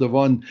disregard the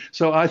one.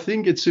 So I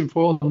think it's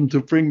important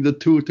to bring the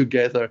two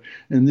together.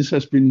 And this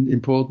has been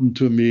important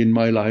to me in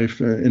my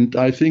life. And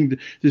I think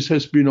this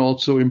has been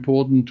also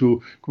important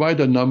to quite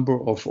a number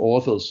of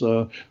authors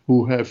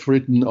who have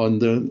written on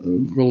the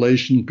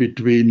relation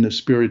between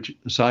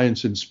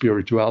science and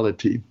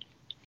spirituality.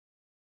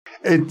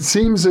 It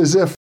seems as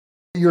if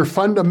your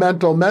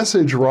fundamental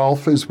message,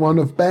 Rolf, is one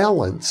of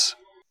balance.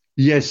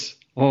 Yes.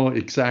 Oh,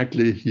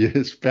 exactly.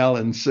 Yes,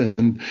 balance,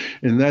 and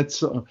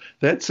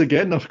that's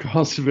again, of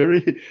course,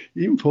 very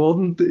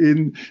important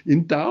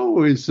in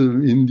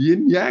Taoism, in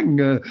Yin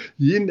Yang.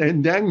 Yin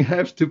and Yang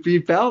have to be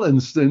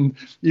balanced, and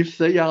if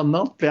they are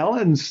not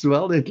balanced,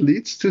 well, it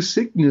leads to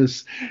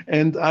sickness.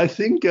 And I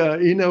think,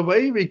 in a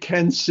way, we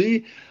can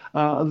see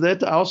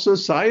that our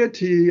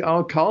society,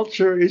 our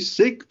culture is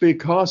sick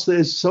because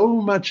there's so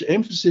much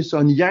emphasis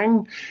on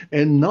yang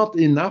and not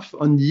enough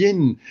on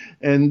yin.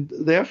 And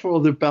therefore,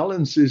 the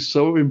balance is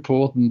so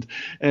important.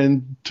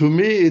 And to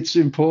me, it's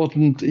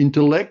important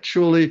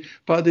intellectually,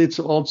 but it's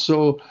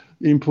also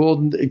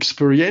important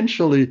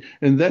experientially.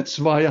 And that's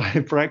why I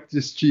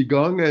practice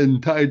Qigong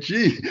and Tai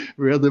Chi,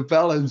 where the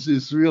balance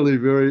is really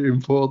very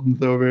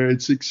important, though, where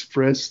it's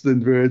expressed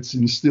and where it's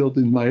instilled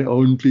in my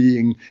own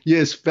being.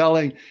 Yes,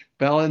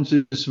 balance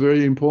is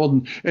very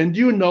important. And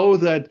you know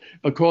that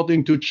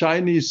according to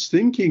Chinese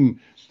thinking,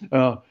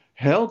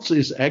 health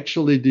is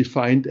actually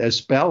defined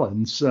as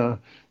balance.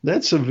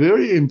 That's a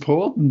very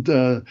important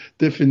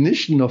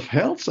definition of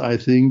health, I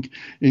think.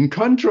 In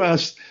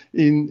contrast,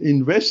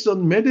 in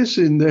Western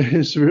medicine, there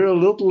is very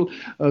little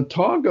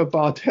talk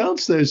about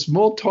health. There's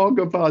more talk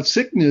about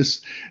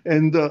sickness,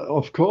 and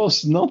of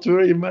course, not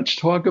very much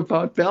talk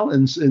about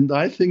balance. And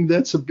I think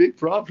that's a big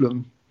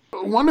problem.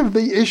 One of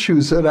the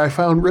issues that I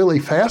found really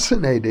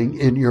fascinating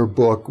in your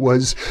book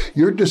was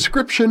your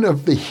description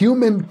of the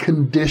human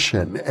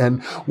condition.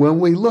 And when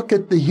we look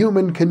at the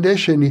human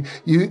condition,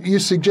 you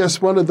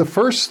suggest one of the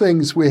first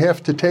things we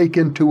have to take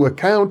into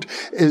account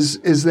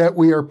is that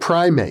we are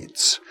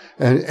primates.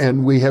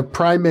 And we have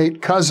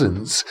primate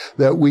cousins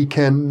that we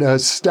can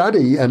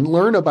study and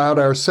learn about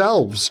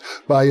ourselves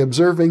by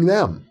observing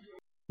them.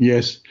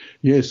 Yes.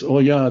 Oh,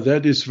 yeah,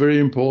 that is very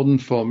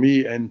important for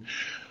me. And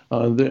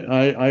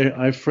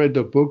I've read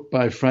a book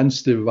by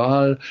Frans de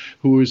Waal,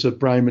 who is a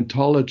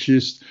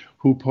primatologist,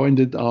 who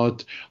pointed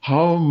out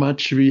how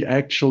much we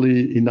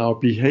actually, in our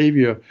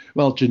behavior,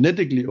 well,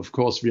 genetically, of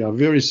course, we are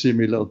very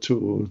similar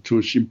to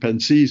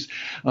chimpanzees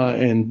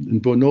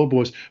and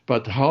bonobos,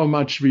 but how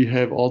much we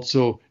have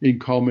also in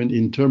common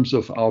in terms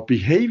of our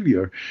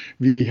behavior.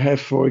 We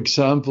have, for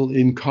example,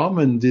 in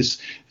common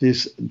this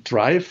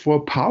drive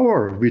for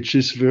power, which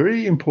is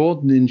very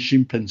important in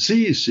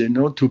chimpanzees,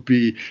 to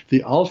be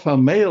the alpha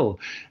male.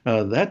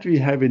 That we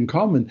have in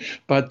common.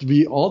 But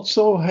we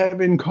also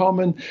have in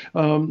common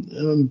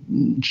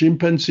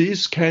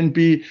chimpanzees can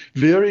be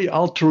very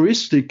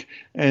altruistic,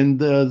 and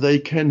they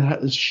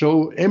can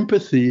show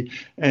empathy.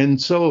 And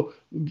so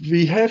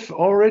we have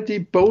already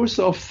both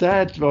of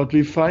that, what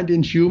we find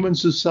in human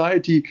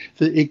society,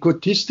 the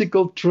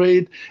egotistical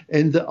trait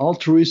and the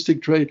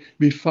altruistic trait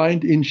we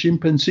find in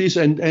chimpanzees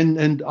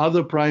and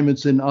other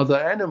primates and other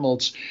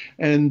animals.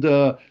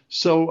 And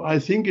so I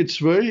think it's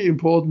very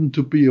important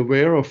to be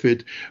aware of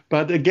it.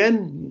 But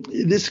again,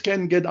 this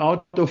can get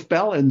out of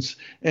balance.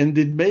 And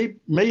it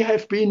may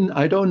have been,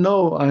 I don't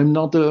know, I'm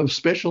not a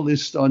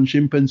specialist on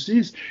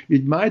chimpanzees.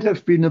 It might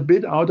have been a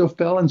bit out of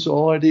balance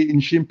already in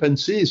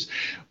chimpanzees.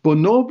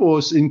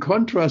 Bonobos, in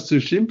contrast to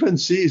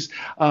chimpanzees,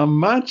 are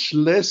much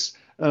less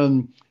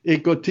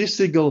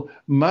egotistical,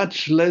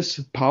 much less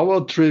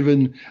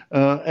power-driven.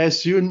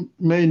 As you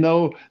may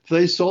know,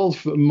 they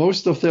solve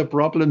most of their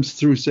problems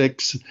through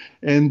sex,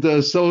 and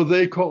so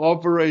they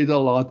cooperate a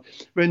lot.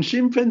 When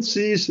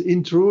chimpanzees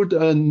intrude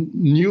a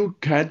new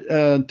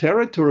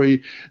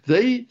territory,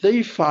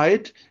 they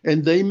fight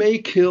and they may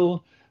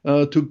kill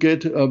to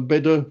get a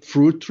better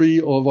fruit tree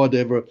or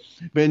whatever.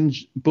 When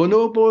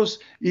bonobos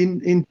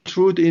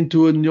intrude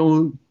into a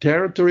new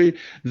territory,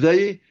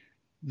 they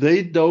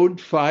don't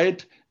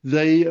fight.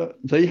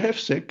 They have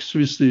sex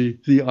with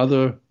the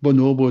other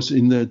bonobos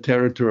in the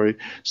territory.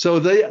 So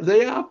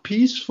they are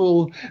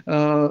peaceful,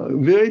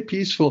 very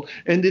peaceful.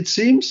 And it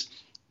seems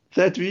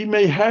that we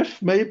may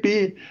have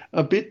maybe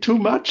a bit too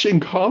much in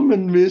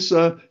common with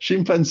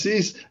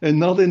chimpanzees and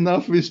not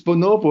enough with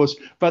bonobos.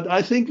 But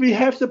I think we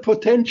have the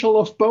potential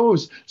of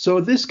both. So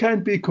this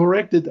can be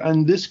corrected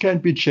and this can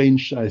be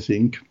changed, I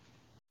think.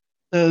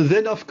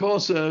 Then, of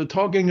course,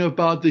 talking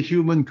about the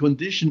human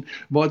condition,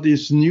 what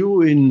is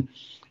new in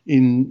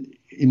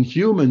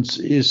humans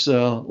is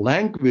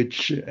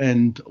language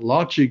and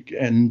logic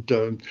and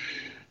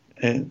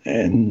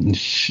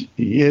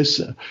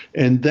yes,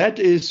 and that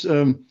is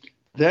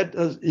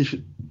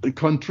it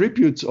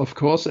contributes, of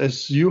course,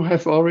 as you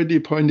have already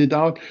pointed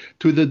out,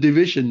 to the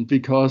division,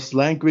 because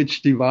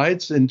language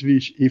divides, and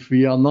if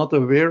we are not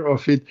aware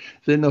of it,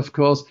 then of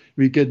course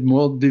we get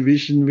more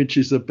division, which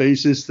is a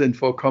basis then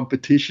for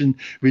competition,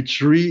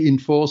 which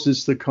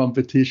reinforces the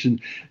competition.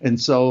 And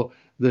so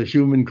the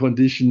human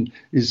condition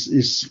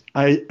is,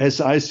 as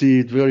I see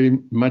it, very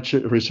much a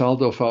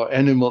result of our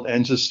animal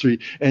ancestry,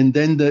 and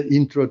then the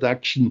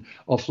introduction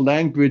of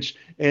language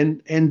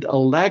and a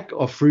lack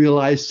of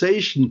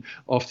realization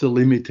of the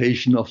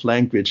limitation of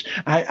language.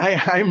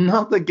 I'm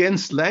not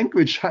against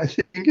language. I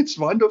think it's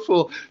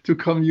wonderful to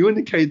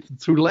communicate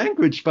through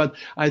language, but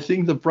I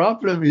think the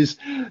problem is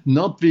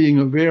not being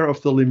aware of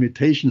the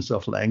limitations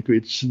of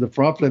language. The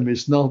problem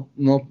is not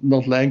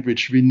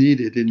language. We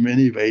need it in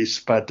many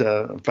ways, but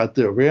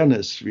the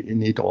awareness we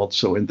need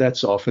also, and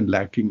that's often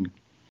lacking.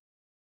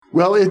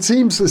 Well, it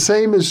seems the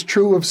same is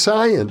true of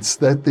science,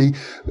 that the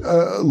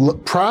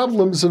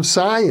problems of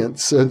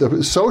science,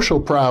 the social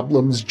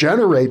problems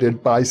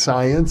generated by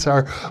science,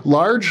 are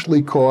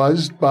largely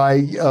caused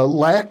by a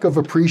lack of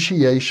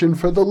appreciation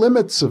for the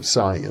limits of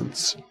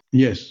science.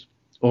 Yes.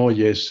 Oh,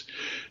 yes.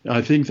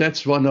 I think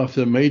that's one of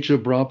the major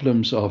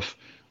problems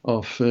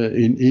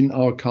in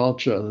our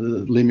culture,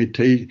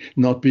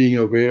 not being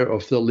aware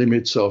of the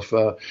limits of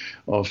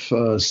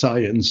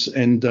science,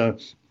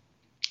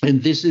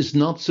 and this is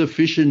not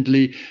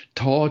sufficiently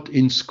taught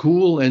in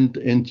school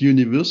and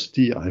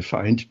university, I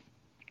find.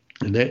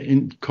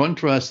 In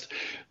contrast,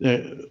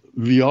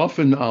 we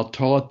often are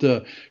taught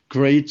the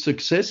great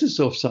successes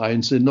of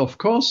science. And of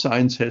course,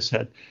 science has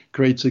had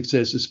great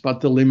successes,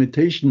 but the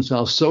limitations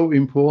are so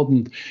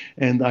important.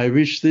 And I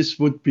wish this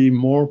would be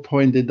more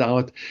pointed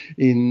out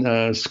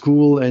in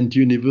school and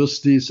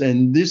universities.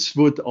 And this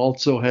would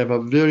also have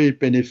a very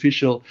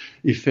beneficial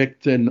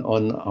effect then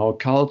on our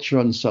culture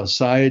and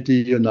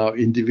society and our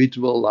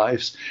individual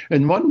lives.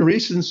 And one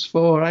reason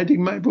for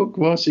writing my book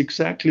was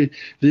exactly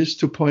this,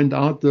 to point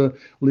out the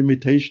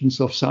limitations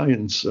of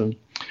science.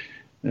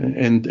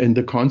 And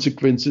the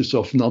consequences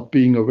of not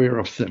being aware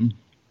of them.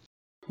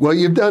 Well,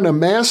 you've done a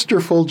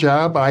masterful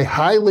job. I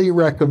highly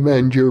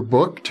recommend your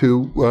book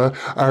to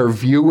our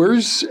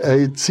viewers.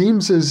 It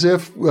seems as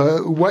if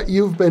what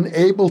you've been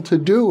able to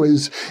do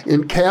is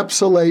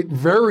encapsulate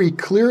very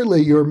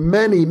clearly your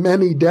many,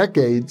 many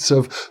decades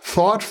of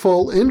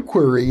thoughtful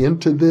inquiry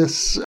into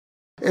this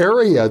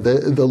area,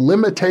 the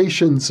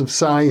limitations of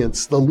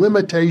science, the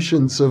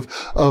limitations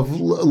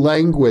of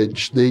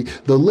language, the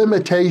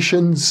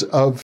limitations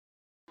of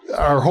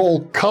our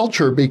whole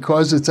culture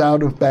because it's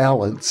out of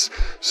balance.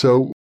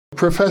 So,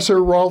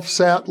 Professor Rolf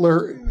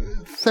Sattler,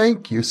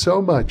 thank you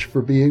so much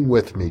for being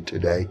with me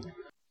today.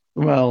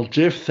 Well,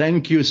 Jeff,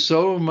 thank you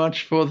so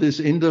much for this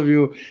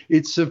interview.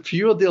 It's a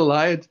pure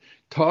delight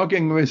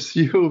talking with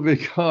you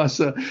because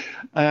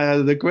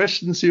the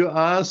questions you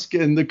ask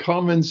and the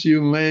comments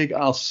you make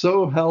are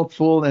so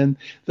helpful, and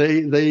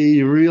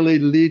they really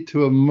lead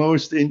to a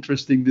most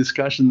interesting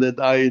discussion that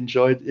I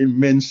enjoyed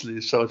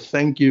immensely. So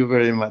thank you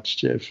very much,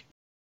 Jeff.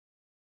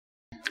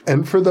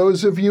 And for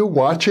those of you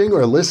watching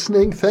or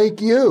listening,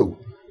 thank you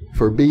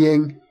for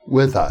being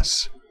with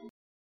us.